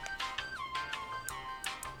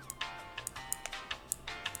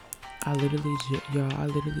 I literally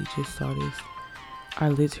just saw this. I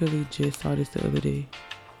literally just saw this the other day.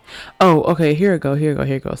 Oh, okay, here we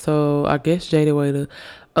go. So I guess Jada Waiter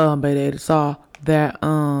saw that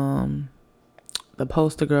the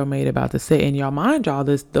post the girl made about the set, and y'all mind y'all,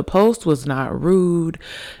 the post was not rude.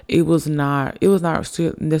 It was not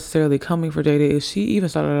necessarily coming for Jada. She even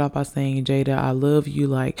started off by saying, Jada, I love you.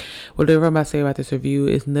 Like, whatever I'm about to say about this review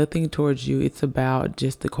is nothing towards you. It's about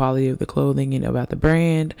just the quality of the clothing and about the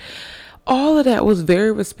brand. All of that was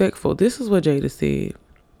very respectful. This is what Jada said.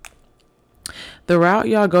 The route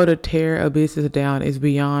y'all go to tear a business down is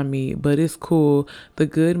beyond me, but it's cool. The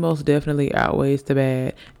good most definitely outweighs the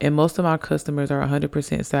bad, and most of my customers are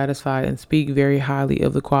 100% satisfied and speak very highly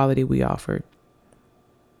of the quality we offer.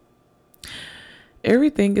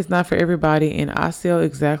 Everything is not for everybody, and I sell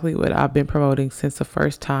exactly what I've been promoting since the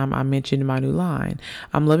first time I mentioned my new line.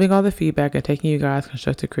 I'm loving all the feedback and taking you guys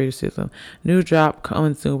constructive criticism. New drop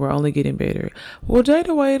coming soon. We're only getting better. Well,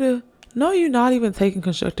 Jada Waiter, No, you're not even taking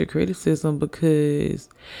constructive criticism because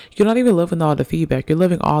you're not even loving all the feedback. You're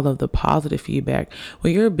loving all of the positive feedback.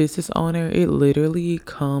 When you're a business owner, it literally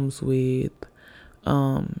comes with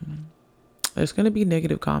there's going to be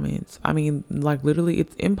negative comments. I mean, like literally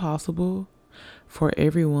it's impossible for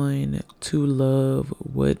everyone to love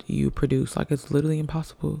what you produce. Like it's literally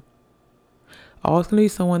impossible. Always going to be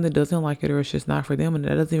someone that doesn't like it or it's just not for them. And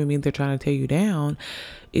that doesn't even mean they're trying to tear you down.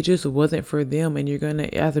 It just wasn't for them. And you're going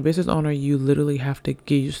to, as a business owner, you literally have to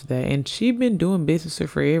get used to that. And she's been doing business for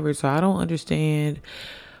forever. So I don't understand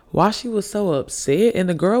why she was so upset. And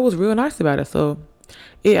the girl was real nice about it. So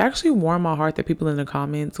it actually warmed my heart that people in the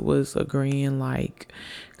comments was agreeing, like,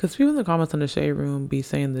 because people in the comments on the shade room be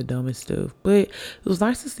saying the dumbest stuff. But it was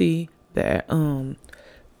nice to see that,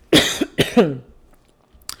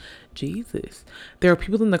 Jesus, there are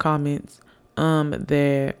people in the comments,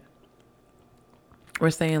 that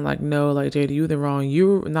were saying like, no, like Jada, you're the wrong.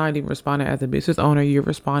 You're not even responding as a business owner. You're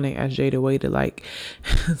responding as Jada Waiter. Like,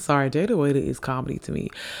 sorry, Jada Waiter is comedy to me.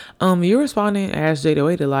 You're responding as Jada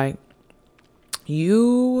Waiter. Like,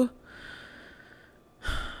 you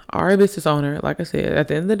are a business owner. Like I said, at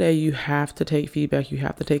the end of the day, you have to take feedback. You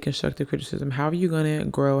have to take constructive criticism. How are you going to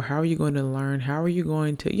grow? How are you going to learn? How are you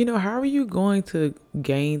going to, how are you going to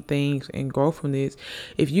gain things and grow from this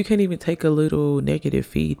if you can't even take a little negative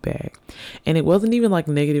feedback? And it wasn't even like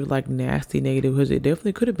negative, like nasty negative, because it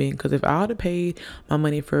definitely could have been. Because if I would have paid my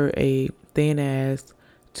money for a thin ass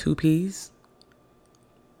 2-piece,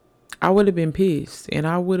 I would have been pissed. And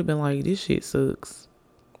I would have been like, this shit sucks.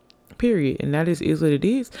 Period. And that is what it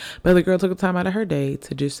is. But the girl took a time out of her day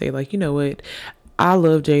to just say, like, you know what? I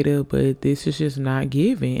love Jada, but this is just not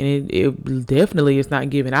giving. And it definitely is not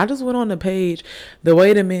giving. I just went on the page, the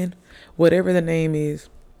Wait a Minute, whatever the name is.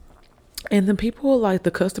 And then people like the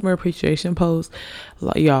customer appreciation post,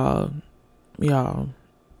 like, y'all, the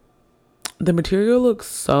material looks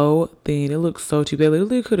so thin. It looks so cheap. They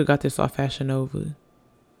literally could have got this off Fashion Nova.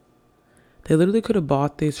 They literally could have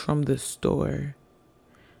bought this from the store.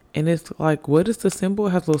 And it's like, what is the symbol? It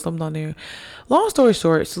has a little something on there. Long story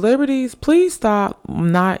short, celebrities, please stop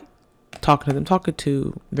not talking to them, talking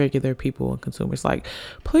to regular people and consumers. Like,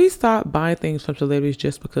 please stop buying things from celebrities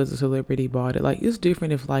just because a celebrity bought it. Like, it's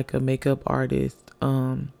different if like a makeup artist,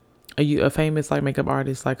 a famous like makeup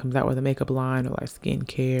artist like comes out with a makeup line or like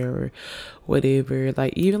skincare or whatever.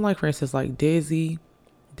 Like, even like for instance, like Desi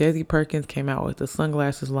Perkins came out with the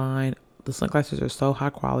sunglasses line. The sunglasses are so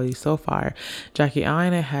high quality, so fire. Jackie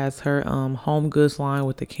Aina has her home goods line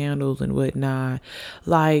with the candles and whatnot.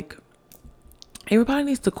 Like, everybody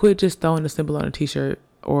needs to quit just throwing the symbol on a t-shirt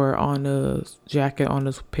or on a jacket on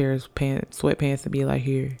those pairs of pants, sweatpants, and be like,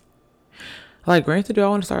 here. Like, granted, do I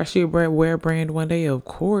want to start a streetwear brand one day? Of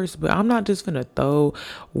course, but I'm not just gonna throw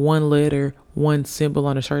one letter, one symbol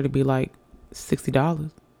on a shirt to be like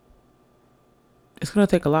 $60. It's going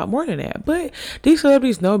to take a lot more than that. But these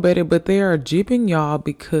celebrities know better, but they are jeeping y'all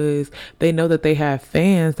because they know that they have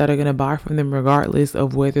fans that are going to buy from them regardless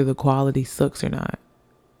of whether the quality sucks or not.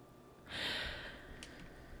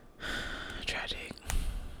 Tragic.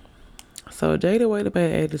 So Jada Waiter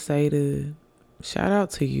had to say to shout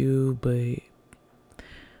out to you, but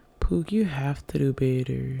Pook, you have to do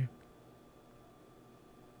better.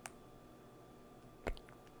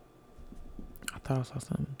 I saw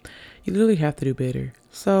something. You literally have to do better.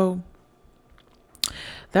 So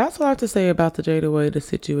that's what I have to say about the Jada Waiter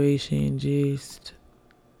situation. You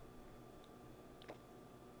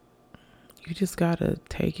just gotta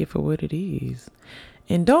take it for what it is.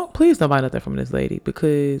 And please don't buy nothing from this lady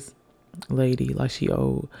because like she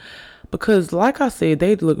old. Because like I said,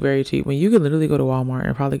 they look very cheap when you can literally go to Walmart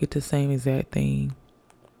and probably get the same exact thing.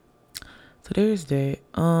 So there's that.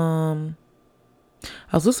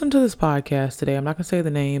 I was listening to this podcast today. I'm not going to say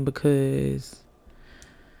the name because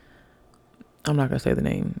I'm not going to say the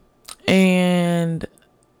name. And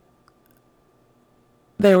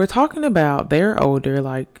they were talking about they're older,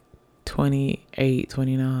 like 28,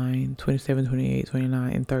 29, 27, 28,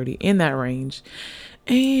 29, and 30, in that range.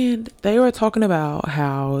 And they were talking about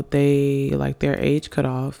how they, like, their age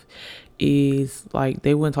cutoff is like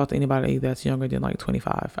they wouldn't talk to anybody that's younger than like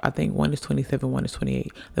 25. I think one is 27, one is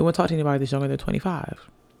 28. They wouldn't talk to anybody that's younger than 25.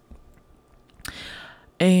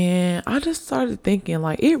 And I just started thinking,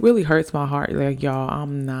 like, it really hurts my heart. Like, y'all,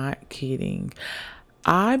 I'm not kidding.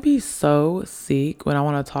 I be so sick when I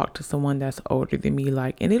want to talk to someone that's older than me,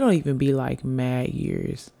 like, and it don't even be like mad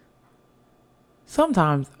years.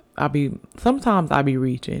 Sometimes I be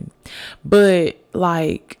reaching. But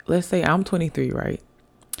like, let's say I'm 23, right?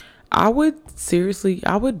 I would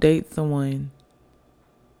date someone.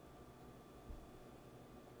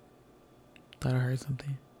 Thought I heard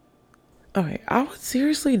something. Okay, I would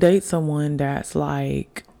seriously date someone that's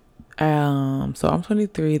like, so I'm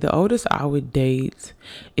 23. The oldest I would date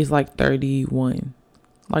is like 31,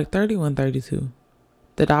 like 31, 32.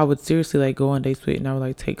 That I would seriously like go on dates with and I would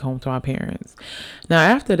like take home to my parents. Now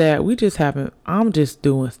after that, I'm just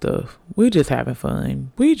doing stuff. We just having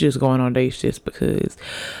fun. We just going on dates just because.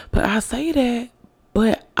 But I say that,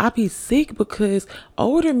 but I be sick because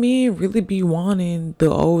older men really be wanting the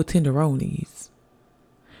old tenderonis.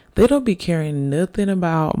 They don't be caring nothing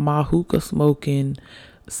about my hookah smoking,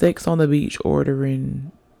 sex on the beach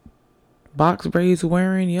ordering, box braids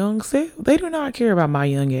wearing young self. They do not care about my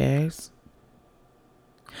young ass.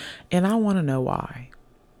 And I want to know why.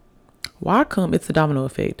 Why come it's a domino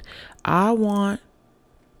effect? I want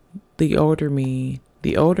the older me.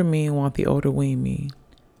 The older men want the older women.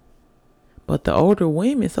 But the older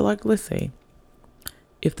women, so like let's say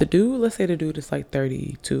the dude is like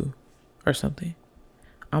 32 or something.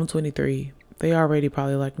 I'm 23. They already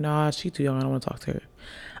probably like, nah, she too young. I don't want to talk to her.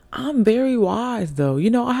 I'm very wise though.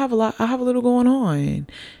 I have a little going on.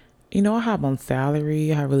 I have on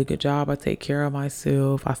salary. I have a really good job. I take care of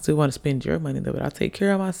myself. I still want to spend your money though, but I take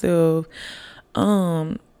care of myself.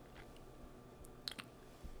 Um,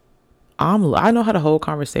 I know how to hold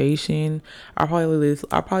conversation. I probably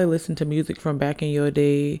listen to music from back in your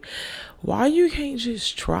day. Why you can't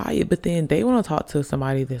just try it? But then they want to talk to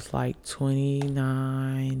somebody that's like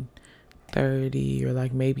 29, 30, or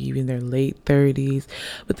like maybe even their late 30s.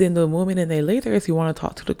 But then the woman in their late 30s, you want to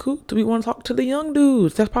talk to we want to talk to the young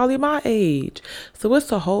dudes. That's probably my age. So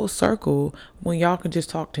it's a whole circle when y'all can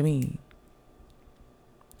just talk to me.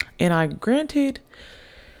 And I granted,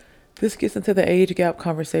 this gets into the age gap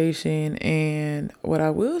conversation. And what I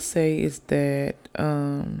will say is that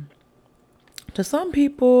to some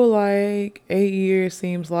people, like 8 years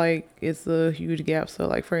seems like it's a huge gap. So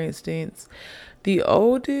like for instance, the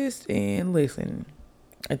oldest, and listen,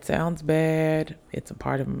 it sounds bad. It's a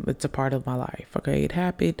part of my life. Okay, it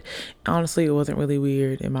happened. Honestly, it wasn't really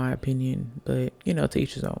weird in my opinion, but to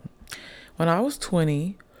each his own. When I was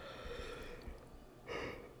 20,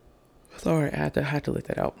 sorry, I had to let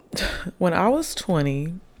that out. When I was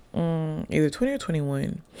 20, either 20 or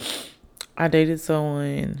 21, I dated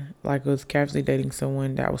someone, like was casually dating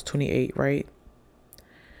someone that was 28, right?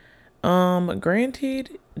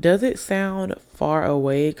 Granted, does it sound far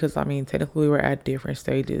away? Because I mean, technically, we're at different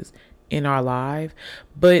stages in our life,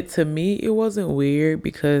 but to me, it wasn't weird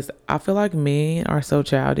because I feel like men are so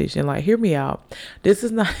childish. And like, hear me out. This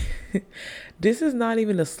is not, this is not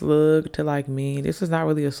even a slug to like me. This is not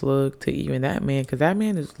really a slug to even that man, because that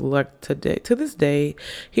man is like to this day,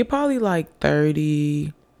 he probably like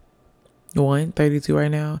 31, 32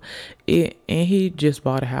 right now, and he just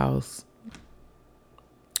bought a house.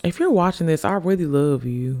 If you're watching this, I really love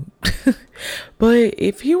you. But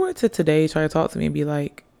if he were to today try to talk to me and be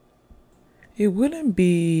like, it wouldn't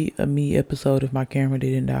be a me episode if my camera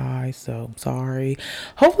didn't die, so sorry.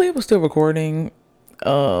 Hopefully it was still recording.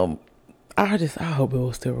 Um, I hope it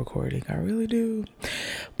was still recording. I really do.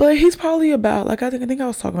 But he's probably about like I think I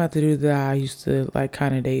was talking about the dude that I used to like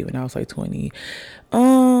kind of date when I was like 20.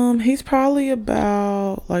 He's probably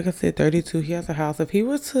about, like I said, 32. He has a house. If he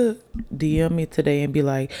was to DM me today and be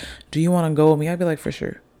like, "Do you want to go with me?" I'd be like, "For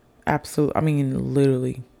sure." Absolutely. I mean,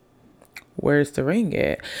 literally. Where's the ring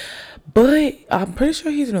at? But I'm pretty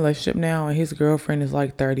sure he's in a relationship now and his girlfriend is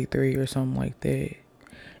like 33 or something like that.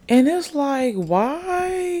 And it's like,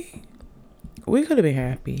 why? We could have been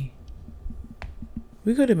happy.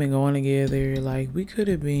 We could have been going together. Like, we could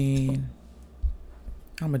have been.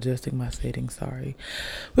 I'm adjusting my settings, sorry.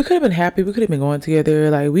 We could have been happy. We could have been going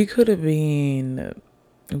together. Like, we could have been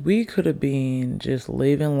just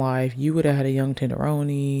living life. You would have had a young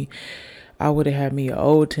tenderoni. I would have had me an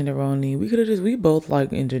old tenderoni. We both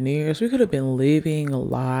like engineers. We could have been living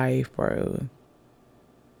life, bro.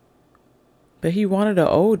 But he wanted an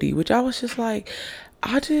oldie, which I was just like,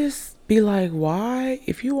 I just be like, why?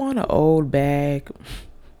 If you want an old bag,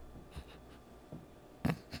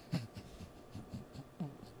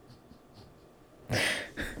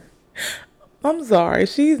 I'm sorry,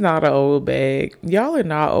 she's not an old bag. Y'all are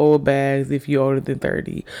not old bags if you're older than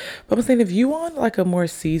 30. But I'm saying if you want like a more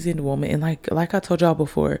seasoned woman, and like I told y'all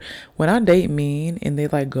before, when I date men and they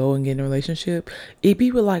like go and get in a relationship, it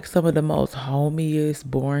be with like some of the most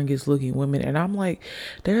homiest, boringest looking women. And I'm like,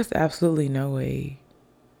 there's absolutely no way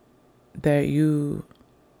that you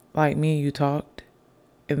like me and you talked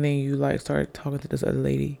and then you like started talking to this other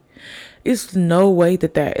lady. It's no way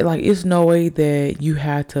it's no way that you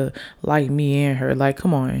had to like me and her. Like,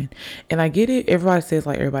 come on. And I get it. Everybody says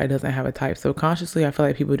like everybody doesn't have a type. So consciously I feel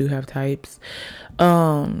like people do have types.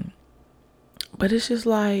 Um, but it's just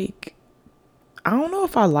like I don't know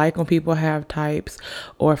if I like when people have types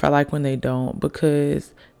or if I like when they don't,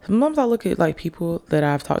 because sometimes I look at like people that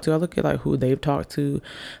I've talked to, I look at like who they've talked to,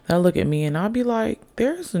 then I look at me and I'll be like,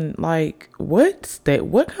 like what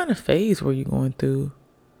kind of phase were you going through?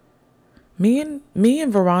 Me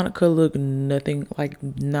and Veronica look nothing like,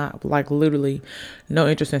 not like literally no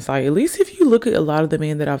interest in sight. At least if you look at a lot of the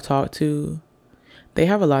men that I've talked to, they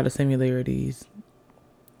have a lot of similarities.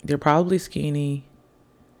 They're probably skinny.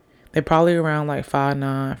 They're probably around like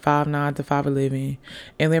 5'9", 5'9" to 5'11",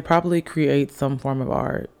 and they probably create some form of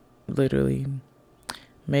art. Literally,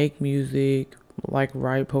 make music, like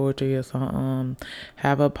write poetry or something,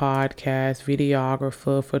 have a podcast,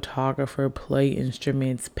 videographer, photographer, play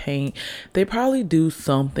instruments, paint. They probably do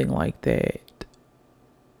something like that.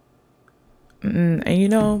 And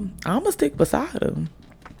I'm gonna stick beside them.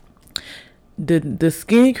 The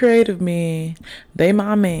skinny creative men, they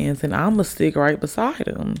my mans, and I'ma stick right beside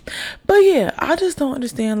them. But yeah, I just don't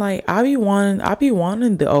understand. Like I be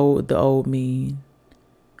wanting the old me.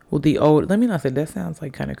 Well, the old. Let me not say that, sounds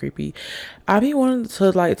like kind of creepy. I be wanting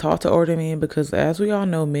to like talk to older men because, as we all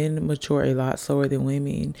know, men mature a lot slower than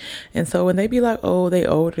women, and so when they be like, "Oh, they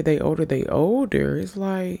older, they older, they older," it's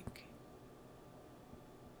like,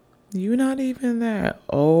 you're not even that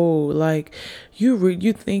old. Like,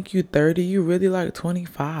 you think you 30, you really like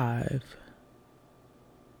 25.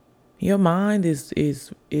 Your mind is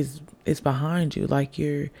behind you. Like,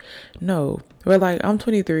 you're no. We're like, I'm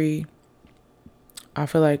 23. I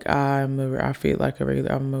feel like I'm a regular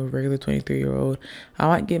 23-year-old. I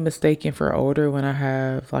might get mistaken for older when I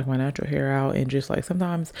have like my natural hair out, and just like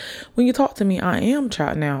sometimes when you talk to me, I'm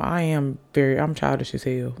childish as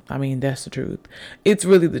hell. I mean, that's the truth. It's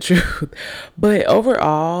really the truth. But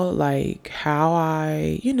overall, like how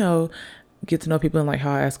get to know people and like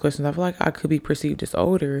how I ask questions, I feel like I could be perceived as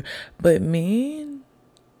older, but men,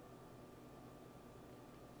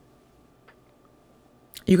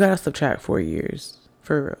 you gotta subtract 4 years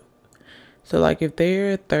for real. So like if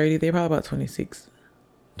they're 30, they're probably about 26,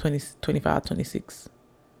 20, 25, 26.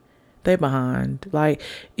 They behind. Like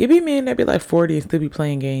it be men that be like 40 and still be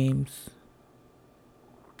playing games.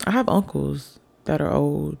 I have uncles that are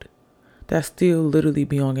old that still literally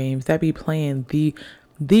be on games, that be playing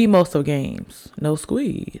the most of games. No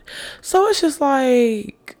squeed. So it's just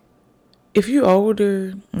like, if you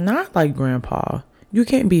older, not like grandpa, you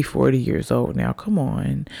can't be 40 years old now. Come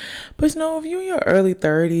on. But no, if you're in your early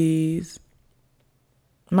 30s,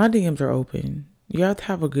 my DMs are open. You have to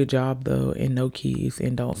have a good job though, and no keys,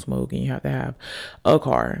 and don't smoke, and you have to have a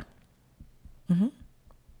car.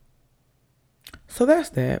 So that's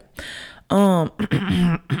that. Um,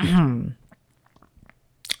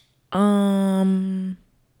 um,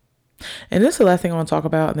 and this is the last thing I want to talk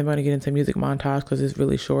about, and then we're going to get into music montage because it's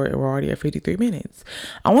really short and we're already at 53 minutes.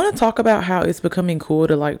 I want to talk about how it's becoming cool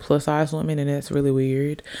to like plus size women, and that's really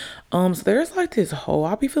weird. So there's like this whole,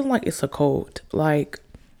 I'll be feeling like it's a cult. Like,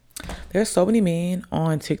 there's so many men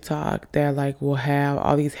on TikTok that like will have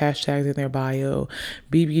all these hashtags in their bio: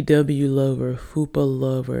 BBW lover, Fupa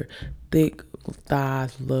lover, thick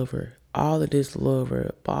thighs lover, all of this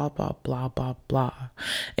lover, blah blah blah blah blah.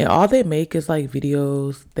 And all they make is like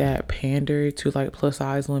videos that pander to like plus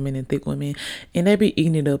size women and thick women, and they be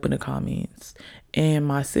eating it up in the comments. And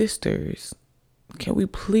my sisters, can we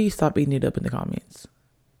please stop eating it up in the comments?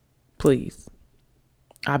 Please.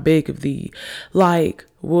 I beg of thee. Like,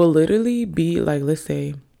 will literally be like, let's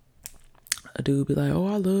say a dude be like, "Oh,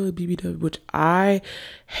 I love BBW," which I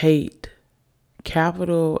hate.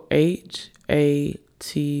 Capital HATE, the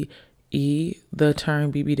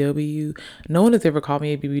term BBW. No one has ever called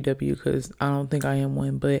me a BBW because I don't think I am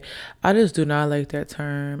one, but I just do not like that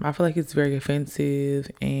term. I feel like it's very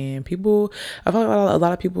offensive, and I feel like a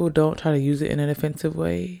lot of people don't try to use it in an offensive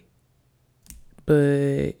way,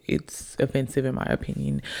 but it's offensive in my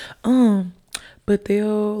opinion. But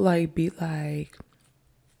they'll like be like,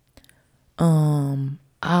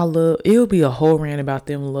 it'll be a whole rant about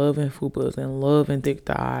them loving fupas and loving thick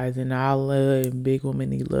thighs, and I love big women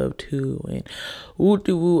need love too, and woo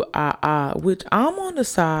doo woo which I'm on the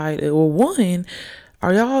side. Well, one,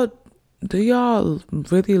 do y'all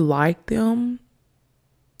really like them?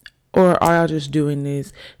 Or are y'all just doing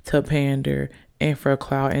this to pander and for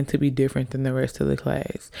clout and to be different than the rest of the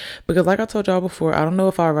class? Because like I told y'all before, I don't know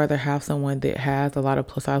if I'd rather have someone that has a lot of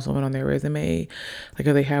plus size women on their resume, like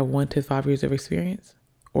if they have 1 to 5 years of experience,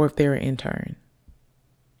 or if they're an intern.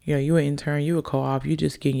 You an intern, you a co-op, you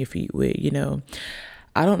just getting your feet wet,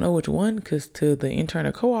 I don't know which one, because to the intern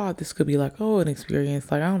or co-op, this could be like, oh, an experience.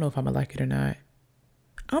 Like, I don't know if I'm gonna like it or not.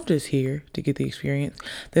 I'm just here to get the experience.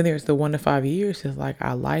 Then there's the 1 to 5 years. It's like,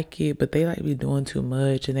 I like it, but they like be doing too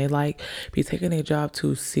much and they like be taking their job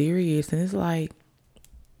too serious. And it's like,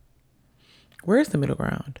 where's the middle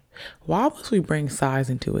ground? Why must we bring size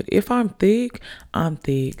into it? If I'm thick, I'm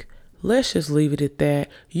thick. Let's just leave it at that.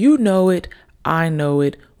 You know it. I know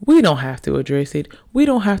it. We don't have to address it. We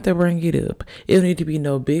don't have to bring it up. It don't need to be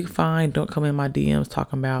no big fine. Don't come in my DMs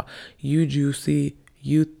talking about you juicy,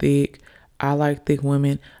 you thick. I like thick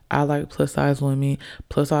women. I like plus size women.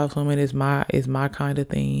 Plus size women is my kind of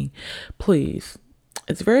thing. Please.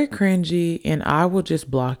 It's very cringy and I will just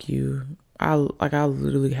block you. I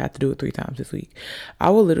literally had to do it 3 times this week. I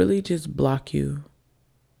will literally just block you.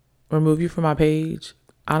 Remove you from my page.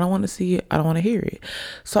 I don't want to see it. I don't want to hear it.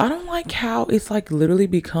 So I don't like how it's like literally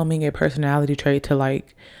becoming a personality trait to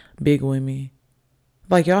like big women.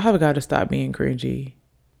 Like, y'all have got to stop being cringy.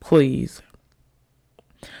 Please.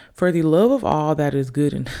 For the love of all that is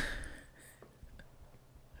good and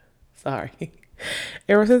sorry.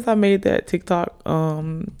 Ever since I made that TikTok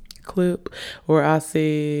clip where I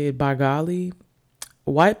said by golly,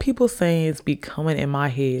 white people sayings be coming in my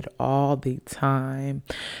head all the time.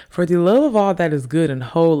 For the love of all that is good and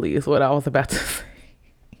holy is what I was about to say.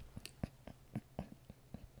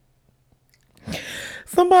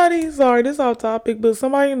 Somebody, sorry, this off topic, but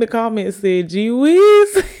somebody in the comments said, gee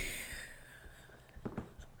whiz.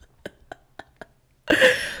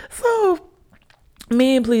 So,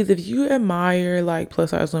 men, please, if you admire like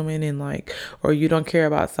plus size women and like, or you don't care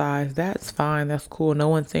about size, that's fine. That's cool. No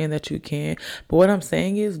one's saying that you can't. But what I'm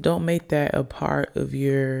saying is don't make that a part of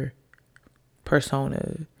your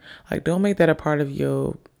persona. Like, don't make that a part of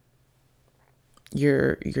yourself,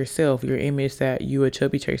 your image that you a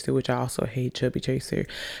chubby chaser, which I also hate chubby chaser,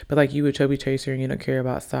 but like you a chubby chaser and you don't care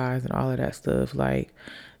about size and all of that stuff. Like,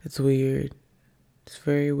 it's weird. It's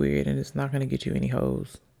very weird and it's not going to get you any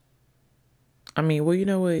hoes. I mean, well, you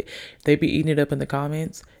know what? They be eating it up in the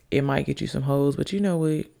comments. It might get you some hoes, but you know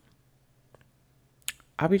what?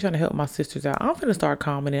 I'll be trying to help my sisters out. I'm finna start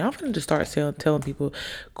commenting. I'm finna just start telling people,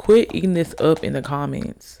 quit eating this up in the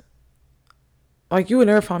comments. Like, you would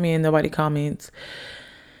never find me in nobody comments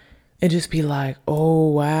and just be like,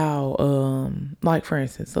 oh, wow. Like, for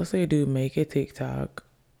instance, let's say a dude make a TikTok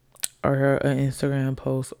or an Instagram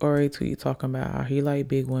post or a tweet talking about how he like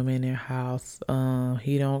big women in their house.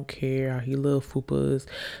 He don't care. How he love fupas.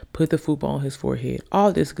 Put the fupa on his forehead.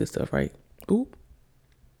 All this good stuff, right? Oop.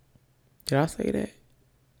 Did I say that?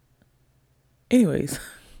 Anyways.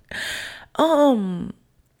 And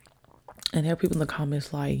there are people in the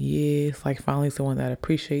comments like, yes, like finally someone that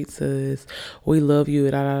appreciates us. We love you,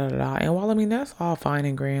 da da da da. And while I mean that's all fine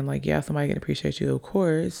and grand, like yeah, somebody can appreciate you, of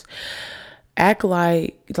course. Act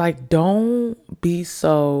like don't be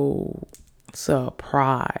so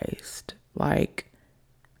surprised. Like,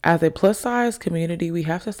 as a plus size community, we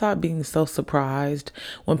have to stop being so surprised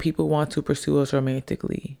when people want to pursue us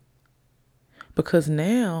romantically. Because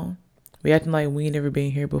now we acting like we ain't never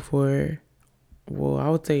been here before. Well, I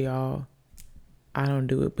would say y'all. I don't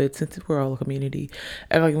do it, but since we're all a community,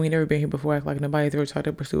 act like we never been here before. Act like nobody's ever tried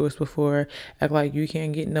to pursue us before. Act like you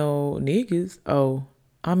can't get no niggas. Oh,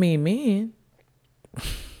 I mean men.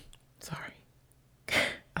 Sorry,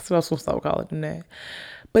 that's what I was supposed to stop calling them that.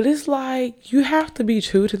 But it's like you have to be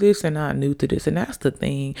true to this and not new to this, and that's the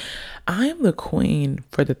thing. I am the queen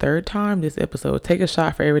for the 3rd time this episode. Take a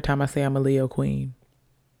shot for every time I say I'm a Leo queen.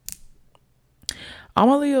 All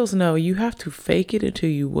my Leos know you have to fake it until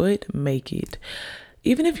you would make it.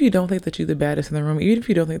 Even if you don't think that you're the baddest in the room, even if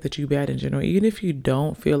you don't think that you're bad in general, even if you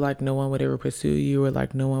don't feel like no one would ever pursue you or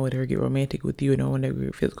like no one would ever get romantic with you or no one would ever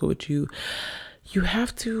get physical with you, you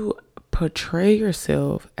have to portray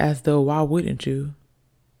yourself as though why wouldn't you?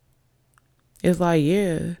 It's like,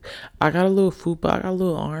 yeah, I got a little fupa, I got a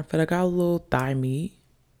little arm fat, I got a little thigh meat.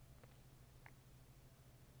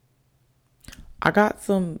 I got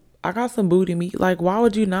some booty meat. Like, why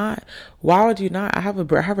would you not? Why would you not? I have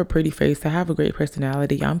a pretty face. I have a great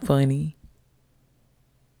personality. I'm funny.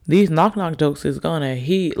 These knock jokes is gonna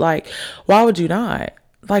hit. Like, why would you not?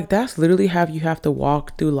 Like, that's literally how you have to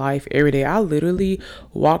walk through life every day. I literally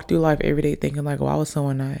walk through life every day thinking like, why would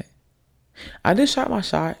someone not? I just shot my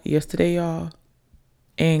shot yesterday, y'all,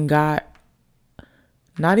 and got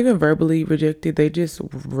not even verbally rejected. They just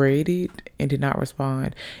rated and did not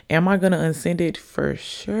respond. Am I going to unsend it? For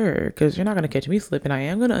sure. Because you're not going to catch me slipping. I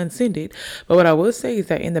am going to unsend it. But what I will say is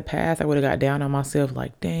that in the past, I would have got down on myself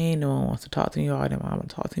like, dang, no one wants to talk to me. Or no one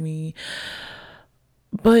wants to talk to me.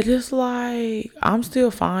 But just like, I'm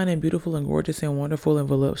still fine and beautiful and gorgeous and wonderful and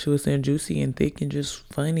voluptuous and juicy and thick and just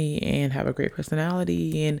funny and have a great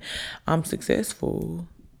personality. And I'm successful.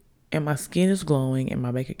 and my skin is glowing and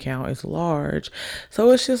my bank account is large.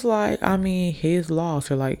 So it's just like, I mean, his loss,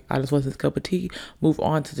 or like, I just want this cup of tea, move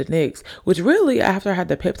on to the next. Which really, after I had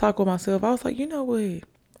the pep talk with myself, I was like, you know what?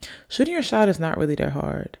 Shooting your shot is not really that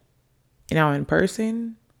hard. Now in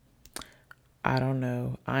person, I don't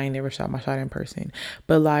know. I ain't never shot my shot in person.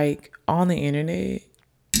 But like on the internet,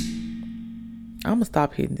 I'm gonna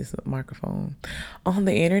stop hitting this microphone. On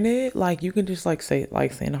the internet, like you can just like say,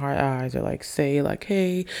 like send hard eyes, or like say like,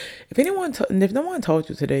 hey, if no one told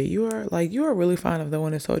you today, you are really fine if no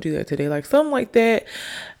one has told you that today, like something like that.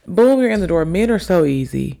 Boom, you're in the door. Men are so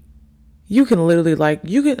easy. You can literally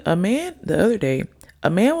a man the other day, a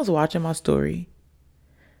man was watching my story.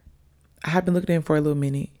 I had been looking at him for a little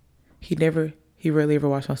minute. He rarely ever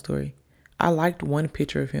watched my story. I liked one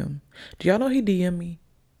picture of him. Do y'all know he DM'd me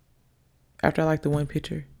after I liked the one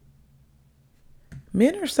picture?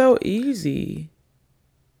 Men are so easy.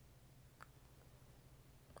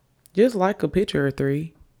 Just like a picture or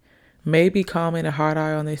three. Maybe comment a hard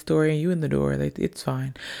eye on their story and you in the door. It's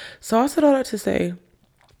fine. So I said all that to say,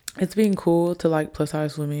 it's being cool to like plus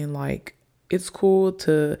size women. Like, it's cool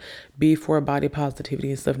to be for body positivity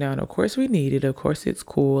and stuff now. And of course we need it. Of course it's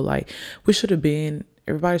cool. Like,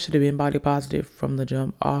 everybody should have been body positive from the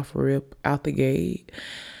jump off, rip out the gate.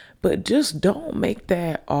 But just don't make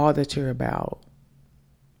that all that you're about.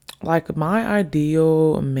 Like, my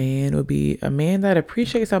ideal man would be a man that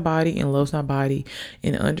appreciates our body and loves our body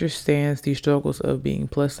and understands the struggles of being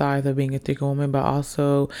plus size, of being a thick woman, but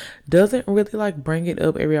also doesn't really like bring it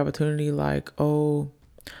up every opportunity. Like, oh,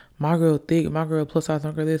 my girl thick, my girl plus size,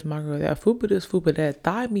 my girl this, my girl that, fupa this, fupa that,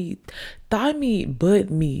 thigh meat,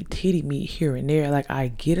 butt meat, titty meat here and there. Like, I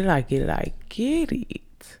get it.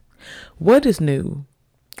 What is new?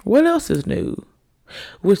 What else is new?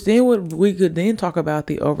 Which then we could then talk about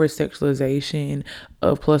the over sexualization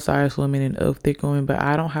of plus size women and of thick women, but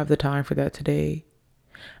I don't have the time for that today.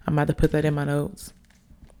 I'm about to put that in my notes.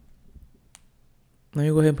 Let me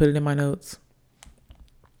go ahead and put it in my notes,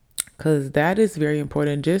 because that is very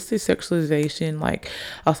important. Just the sexualization. Like,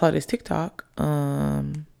 I saw this TikTok.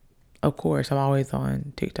 Of course, I'm always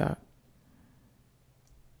on TikTok.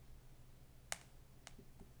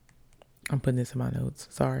 I'm putting this in my notes.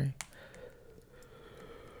 Sorry.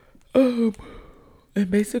 And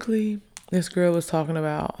basically, this girl was talking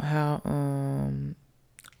about how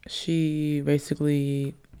she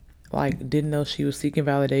basically like didn't know she was seeking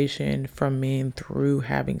validation from men through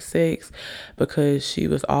having sex, because she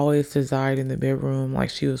was always desired in the bedroom. Like,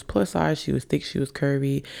 she was plus size, she was thick, she was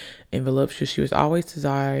curvy and voluptuous. She was always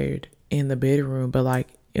desired in the bedroom, but like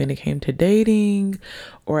when it came to dating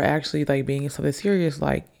or actually like being something serious,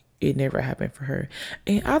 like it never happened for her.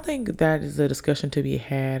 And I think that is a discussion to be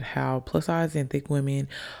had, how plus size and thick women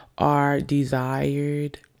are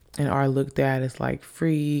desired and are looked at as like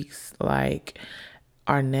freaks, like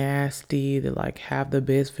are nasty, that like have the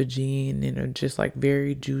best vagine and are just like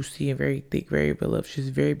very juicy and very thick, very voluptuous,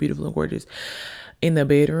 very beautiful and gorgeous in the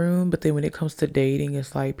bedroom. But then when it comes to dating,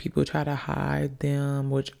 it's like people try to hide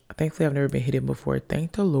them, which thankfully I've never been hidden before.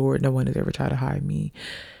 Thank the Lord no one has ever tried to hide me,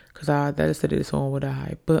 because that is said that someone would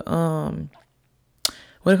hide. But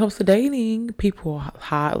when it comes to dating, people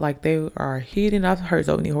hide, like they are hidden. I've heard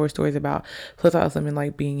so many horror stories about plus size women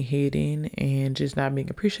like being hidden and just not being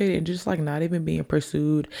appreciated, and just like not even being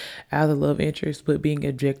pursued as a love interest, but being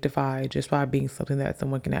objectified just by being something that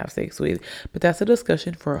someone can have sex with. But that's a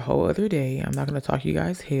discussion for a whole other day. I'm not gonna talk you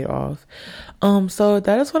guys' head off. So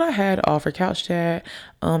that is what I had to offer Couch Chat.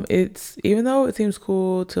 It's, even though it seems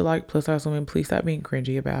cool to like plus size women, please stop being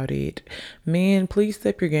cringy about it. Men, please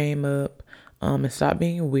step your game up. And stop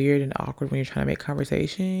being weird and awkward when you're trying to make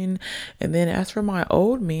conversation. And then as for my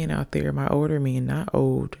old men out there, my older men, not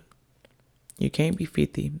old. You can't be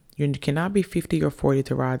 50. You cannot be 50 or 40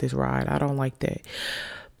 to ride this ride. I don't like that.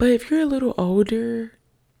 But if you're a little older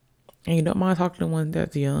and you don't mind talking to one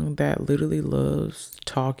that's young, that literally loves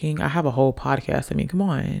talking, I have a whole podcast. I mean, come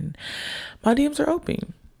on. My DMs are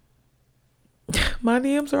open. My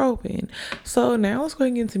DMs are open. So now let's go ahead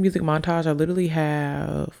and get into music montage. I literally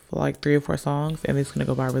have like 3 or 4 songs, and it's gonna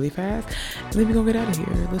go by really fast. And then we're gonna get out of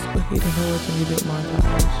here. Let's go ahead and go into music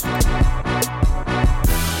montage.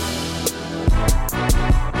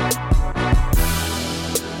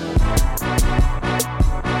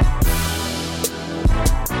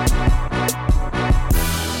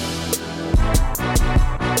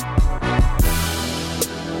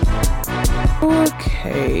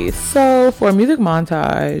 Okay, so for music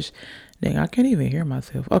montage, dang, I can't even hear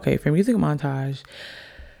myself. Okay, for music montage,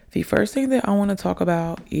 the first thing that I want to talk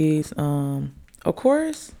about is, of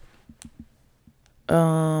course,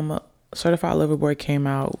 Certified Lover Boy came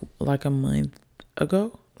out like a month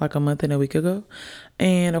ago, like a month and a week ago.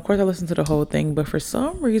 And of course, I listened to the whole thing, but for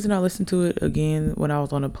some reason, I listened to it again when I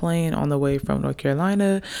was on a plane on the way from North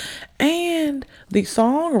Carolina. And the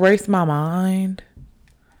song Erased My Mind.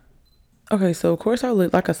 Okay, so of course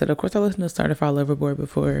like I said, of course I listened to Certified Lover Boy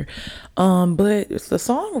before, but it's the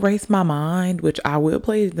song "Race My Mind," which I will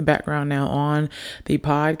play in the background now on the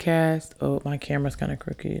podcast. Oh, my camera's kind of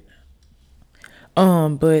crooked.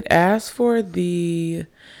 But as for the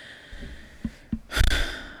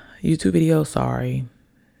YouTube video, sorry,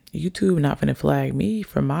 YouTube not gonna flag me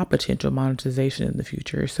for my potential monetization in the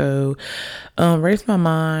future. So, "Race My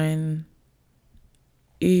Mind."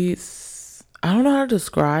 It's I don't know how to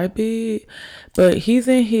describe it, but he's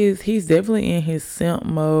definitely in his simp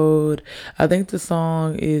mode. I think the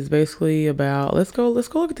song is basically about let's go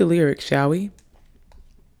look at the lyrics, shall we?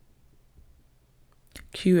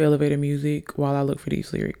 Cue elevator music while I look for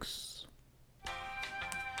these lyrics.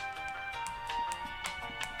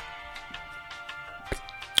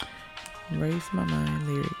 Race My Mind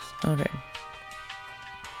lyrics. Okay.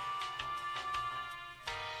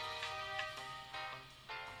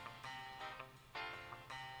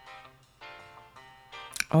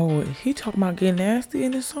 Oh, he talking about getting nasty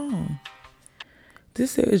in this song.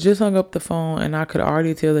 This says just hung up the phone and I could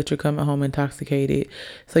already tell that you're coming home intoxicated.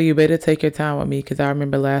 So you better take your time with me because I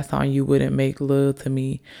remember last time you wouldn't make love to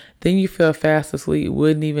me. Then you fell fast asleep,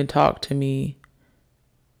 wouldn't even talk to me.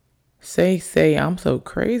 Say, I'm so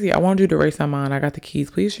crazy. I want you to race my mind. I got the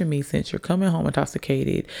keys. Please for me since you're coming home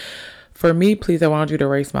intoxicated. For me, please, I want you to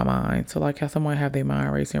race my mind. So like how someone have their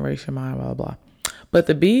mind racing, race your mind, blah, blah, blah. But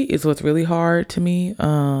the beat is what's really hard to me.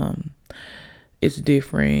 It's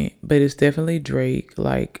different, but it's definitely Drake.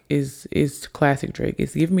 Like it's classic Drake.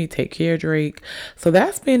 It's giving me Take Care Drake. So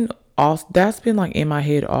that's been like in my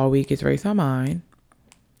head all week. It's Race My Mind.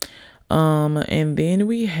 And then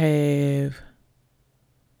we have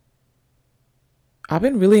I've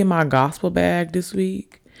been really in my gospel bag this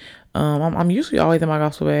week. I'm usually always in my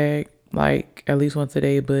gospel bag, like at least once a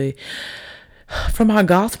day, but for my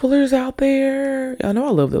gospelers out there, I know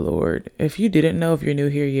I love the Lord. If you didn't know, if you're new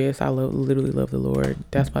here, yes, literally love the Lord.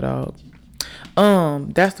 That's my dog.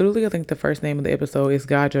 That's literally I think the first name of the episode is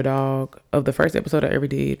God Your Dog of the first episode I ever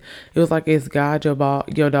did. It was like it's God Your Dog,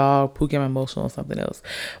 Pookie I'm Emotional, and something else.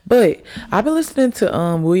 But I've been listening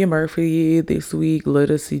to William Murphy this week. Let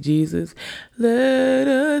Us See Jesus. Let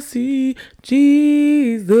us see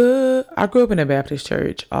Jesus. I grew up in a Baptist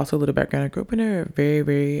church. Also a little background. I grew up in a very,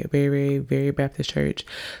 very, very, very, very Baptist church.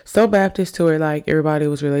 So Baptist to where like everybody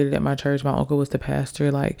was related at my church. My uncle was the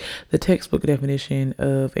pastor. Like the textbook definition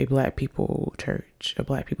of a black people church, a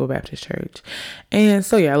black people Baptist church. And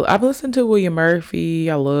so yeah, I've listened to William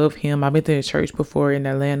Murphy. I love him. I've been to his church before in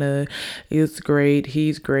Atlanta. It's great.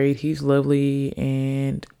 He's great. He's lovely.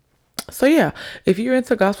 And so yeah, if you're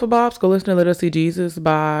into gospel bops, go listen to Let Us See Jesus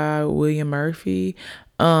by William Murphy.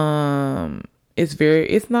 It's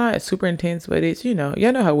not super intense, but it's, y'all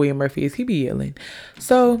know how William Murphy is. He be yelling.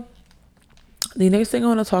 So the next thing I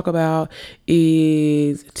want to talk about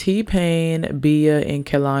is T-Pain, Bia, and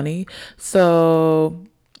Kehlani. So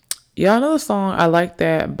y'all know the song I Like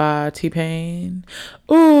That by T-Pain.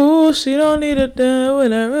 Ooh, she don't need a done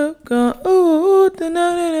when I rock on. Ooh,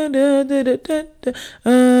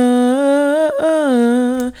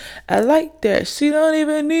 I like that. She don't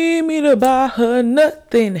even need me to buy her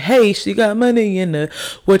nothing. Hey, she got money in her.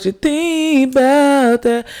 What you think about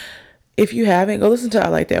that? If you haven't, go listen to I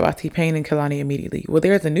Like That by T-Pain and Kehlani immediately. Well,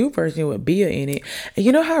 there's a new version with Bia in it. And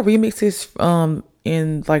you know how remixes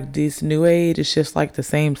in like this new age, it's just like the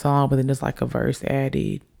same song, but then there's like a verse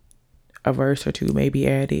added. A verse or two maybe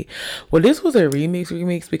added. Well, this was a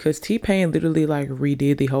remix because T-Pain literally like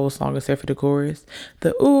redid the whole song except for the chorus.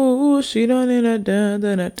 The ooh, she don't need a dun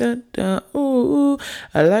dun dun dun dun. Ooh,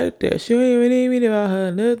 I like that. She don't even need me about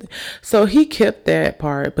her nothing. So he kept that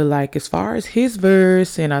part, but like as far as his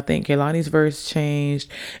verse and I think Kehlani's verse changed,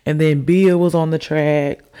 and then Bia was on the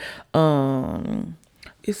track.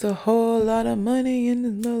 It's a whole lot of money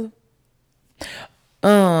in the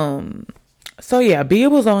So yeah, Bia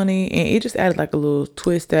was on it, and it just added like a little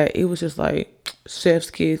twist that it was just like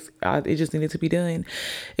chef's kiss. It just needed to be done.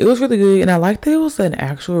 It was really good, and I like that it was an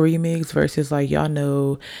actual remix versus like y'all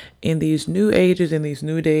know, in these new ages, in these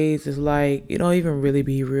new days, it's like it don't even really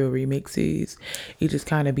be real remixes. It just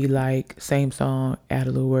kind of be like same song, add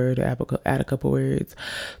a little word, add a couple words.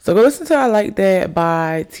 So go listen to I Like That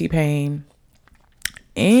by T-Pain,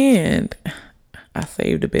 and I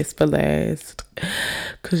saved the best for last.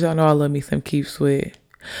 Cause y'all know I love me some Keith Sweat.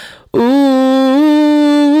 Ooh,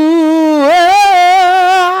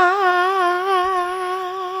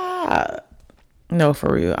 No,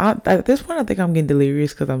 for real. At this point, I think I'm getting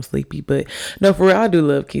delirious because I'm sleepy. But no, for real, I do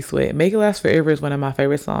love Keith Sweat. Make It Last Forever is one of my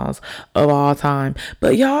favorite songs of all time.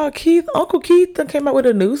 But y'all, Uncle Keith done came out with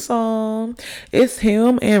a new song. It's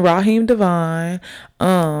him and Raheem Devine.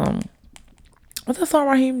 Um, what's that song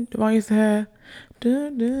Raheem Devine used to have?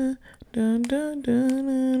 Dun, dun, dun, dun,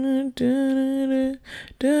 dun, dun, dun,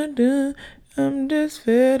 dun, dun. I'm just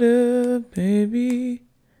fed up, baby.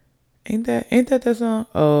 Ain't that song?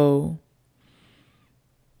 Oh.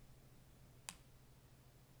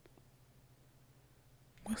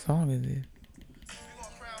 What song is it?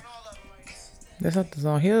 That's not the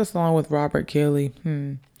song. Here's a song with Robert Kelly.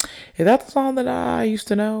 Is that the song that I used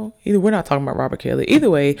to know? Either we're not talking about Robert Kelly. Either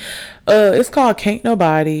way, it's called "Can't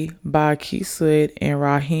Nobody" by Keith Sweat and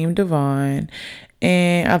Raheem Devine,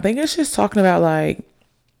 and I think it's just talking about like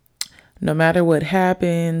no matter what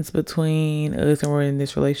happens between us and we're in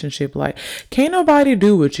this relationship, like can't nobody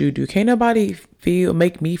do what you do. Can't nobody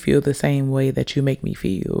make me feel the same way that you make me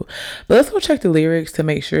feel. But let's go check the lyrics to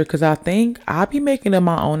make sure, because I think I'll be making up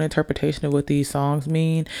my own interpretation of what these songs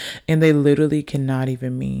mean, and they literally cannot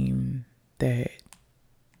even mean that.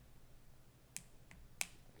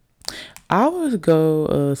 I would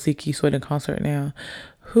go see Keith Sweat in concert now.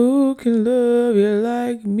 Who can love you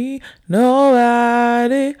like me?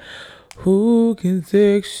 Nobody. Who can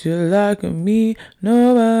sex you like me?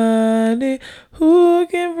 Nobody. Who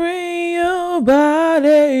can bring your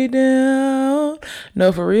body down?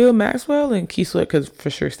 No, for real, Maxwell and Keith Sweat could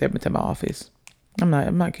for sure step into my office. I'm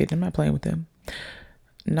not kidding. I'm not playing with them.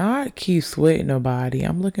 Not Keith Sweat, nobody.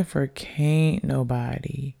 I'm looking for Can't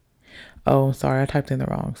Nobody. Oh, sorry, I typed in the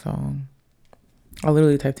wrong song. I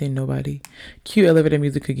literally typed in nobody. Cue elevator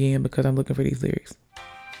music again because I'm looking for these lyrics.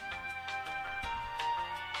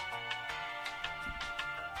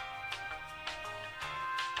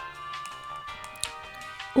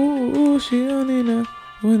 Ooh, she don't need a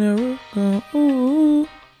when I work on. Ooh,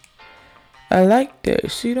 I like that.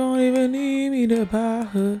 She don't even need me to buy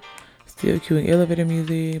her. Still cueing elevator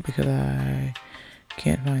music because I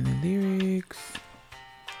can't find the lyrics.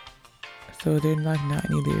 So there's like not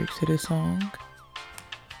any lyrics to this song.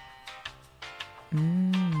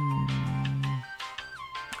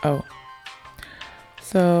 Oh.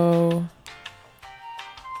 So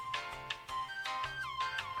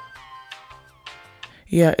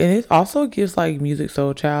yeah, and it also gives like Music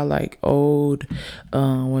Soul Child, like old,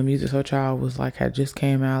 when Music Soul Child was like had just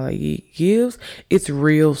came out. Like it gives it's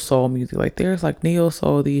real soul music. Like there's like neo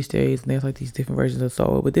soul these days, and there's like these different versions of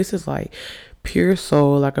soul, but this is like pure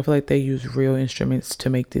soul. Like I feel like they use real instruments to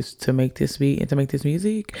make this beat and to make this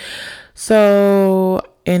music. So,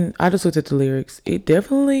 and I just looked at the lyrics. It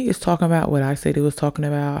definitely is talking about what I said it was talking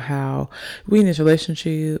about, how we in this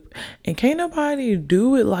relationship and can't nobody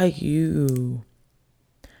do it like you.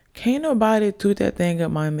 Can't nobody do that thing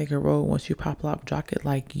up my make it roll once you pop lock jock it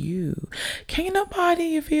like you. Can't nobody,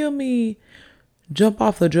 you feel me, jump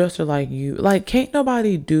off the dresser like you. Like can't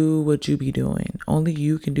nobody do what you be doing. Only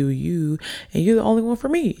you can do you, and you're the only one for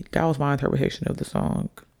me. That was my interpretation of the song.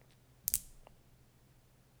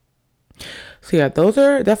 So yeah,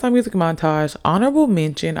 that's my music montage. Honorable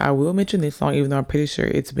mention, I will mention this song even though I'm pretty sure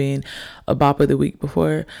it's been a bop of the week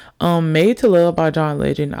before. Made to Love by John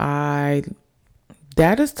Legend.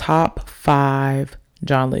 That is top 5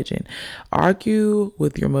 John Legend. Argue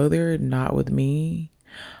with your mother, not with me.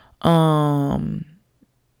 I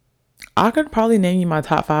could probably name you my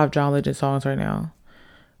top 5 John Legend songs right now.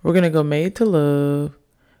 We're gonna go Made to Love.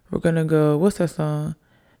 We're gonna go, what's that song?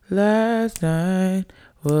 Last night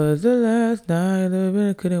was the last night.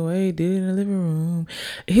 Living couldn't wait. Did it in the living room.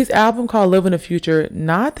 His album called Love in the Future.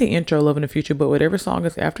 Not the intro Love in the Future, but whatever song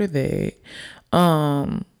is after that.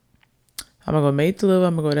 I'm gonna go Made to Love.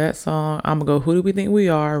 I'm gonna go that song. I'm gonna go Who Do We Think We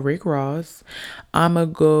Are? Rick Ross. I'm gonna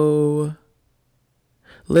go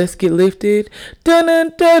Let's Get Lifted. Dun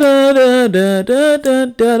dun dun dun dun dun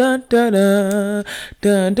dun dun dun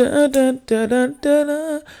dun dun dun dun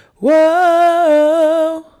dun.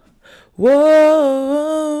 Whoa,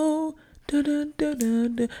 whoa. Dun, dun, dun,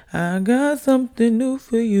 dun, dun. I got something new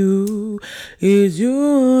for you. Is you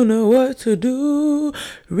don't know what to do?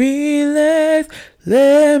 Relax,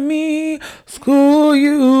 let me school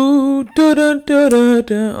you. Dun, dun, dun, dun,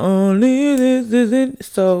 dun. Only this isn't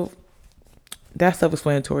so. That's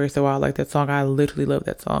self-explanatory, so I like that song. I literally love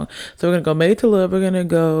that song. So we're gonna go Made to Love. We're gonna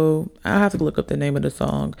go, I have to look up the name of the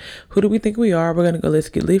song. Who Do We Think We Are? We're gonna go Let's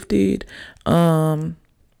Get Lifted.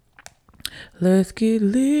 Let's get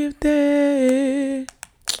lifted,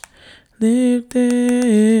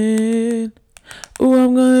 lifted. Ooh,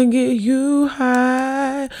 I'm gonna get you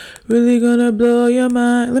high. Really gonna blow your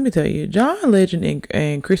mind. Let me tell you, John Legend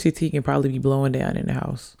and Chrissy T can probably be blowing down in the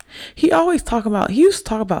house. He used to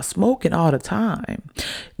talk about smoking all the time.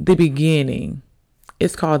 The Beginning.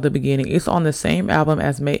 It's called The Beginning. It's on the same album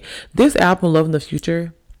as this album, Love in the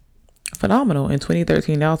Future. Phenomenal. In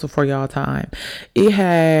 2013, that was before y'all time. It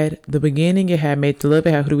had The Beginning, it had Made to Love,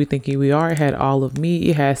 it had Who Do We Think We Are, it had All of Me,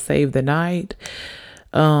 it had Save the Night,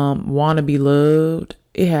 Wanna Be Loved,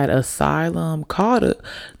 it had Asylum.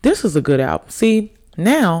 This is a good album. See,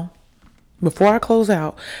 now before I close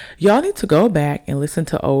out, y'all need to go back and listen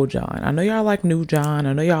to old John. I know y'all like new John.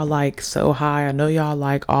 I know y'all like So High. I know y'all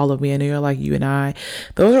like All of Me. I know y'all like You and I.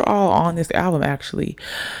 Those are all on this album actually.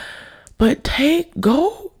 But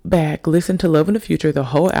go back, listen to Love in the Future, the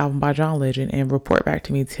whole album by John Legend, and report back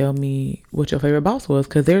to me. Tell me what your favorite bops was,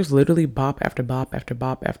 because there's literally bop after bop after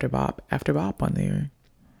bop after bop after bop on there.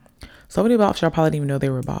 So many bops y'all probably didn't even know they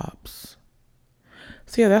were bops.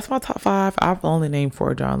 So yeah, that's my top 5. I've only named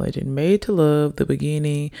 4 John Legend. Made to Love, The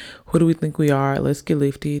Beginning, Who Do We Think We Are, Let's Get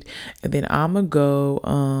Lifted, and then I'ma go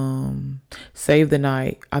Save the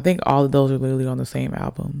Night. I think all of those are literally on the same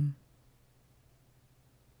album.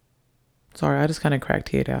 Sorry, I just kind of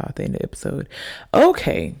cracked it out at the end of the episode.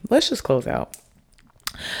 Okay, let's just close out.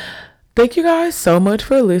 Thank you guys so much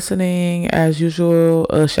for listening. As usual,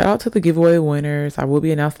 shout out to the giveaway winners. I will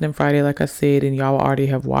be announcing them Friday, like I said, and y'all already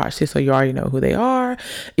have watched it, so you already know who they are.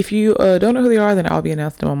 If you don't know who they are, then I'll be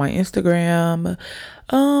announcing them on my Instagram.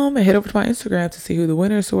 Head over to my Instagram to see who the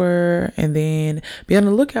winners were, and then be on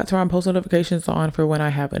the lookout to turn post notifications on for when I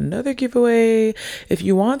have another giveaway. If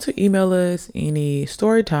you want to email us any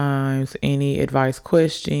story times, any advice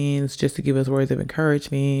questions, just to give us words of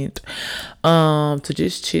encouragement, to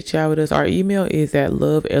just chit chat with us, our email is at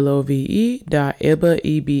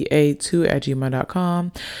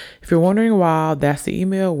love.eba2@gmail.com. If you're wondering why that's the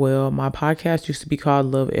email, well, my podcast used to be called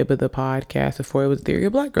Love Eba the Podcast before it was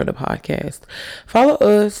Ethereal Black Girl the Podcast.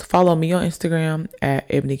 Follow me on Instagram at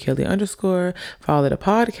Ebony Kelly _. Follow the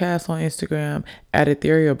podcast on Instagram at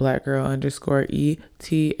Ethereal Black Girl _ETHEREAL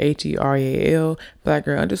Black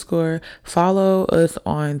Girl _. Follow us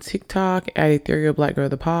on TikTok at Ethereal Black Girl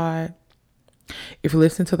the Pod. If you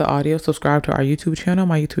listen to the audio, subscribe to our YouTube channel.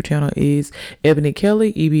 My YouTube channel is Ebony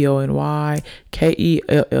Kelly,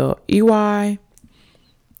 EBONYKELLEY.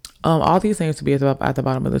 All these names to be at the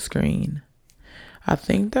bottom of the screen. I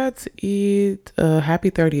think that's it. Happy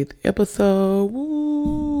 30th episode.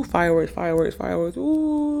 Woo! Fireworks.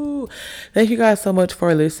 Woo! Thank you guys so much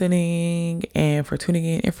for listening and for tuning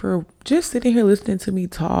in and for just sitting here listening to me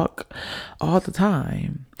talk all the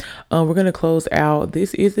time. We're gonna close out.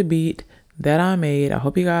 This is the beat that I made. I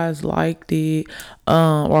hope you guys liked it.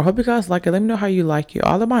 Or I hope you guys like it. Let me know how you like it.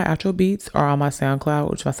 All of my actual beats are on my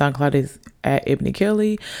SoundCloud, which my SoundCloud is at Ebony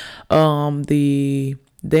Kelly. The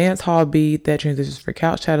dance hall beat that transitions for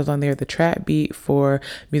couch chat is on there. The trap beat for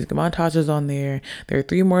music montages on there. There are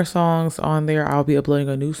 3 more songs on there. I'll be uploading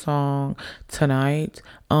a new song tonight.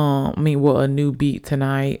 A new beat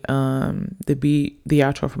tonight. The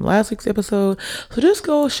outro from last week's episode. So just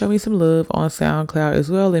go show me some love on SoundCloud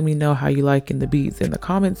as well. Let me know how you liking the beats in the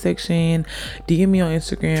comment section. DM me on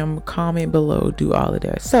Instagram, comment below, do all of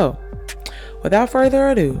that. So without further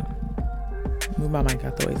ado, move my mic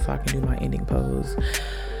out the way so I can do my ending pose.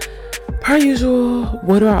 Per usual,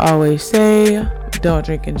 what do I always say? Don't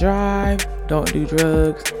drink and drive, don't do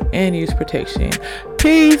drugs, and use protection.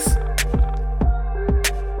 Peace.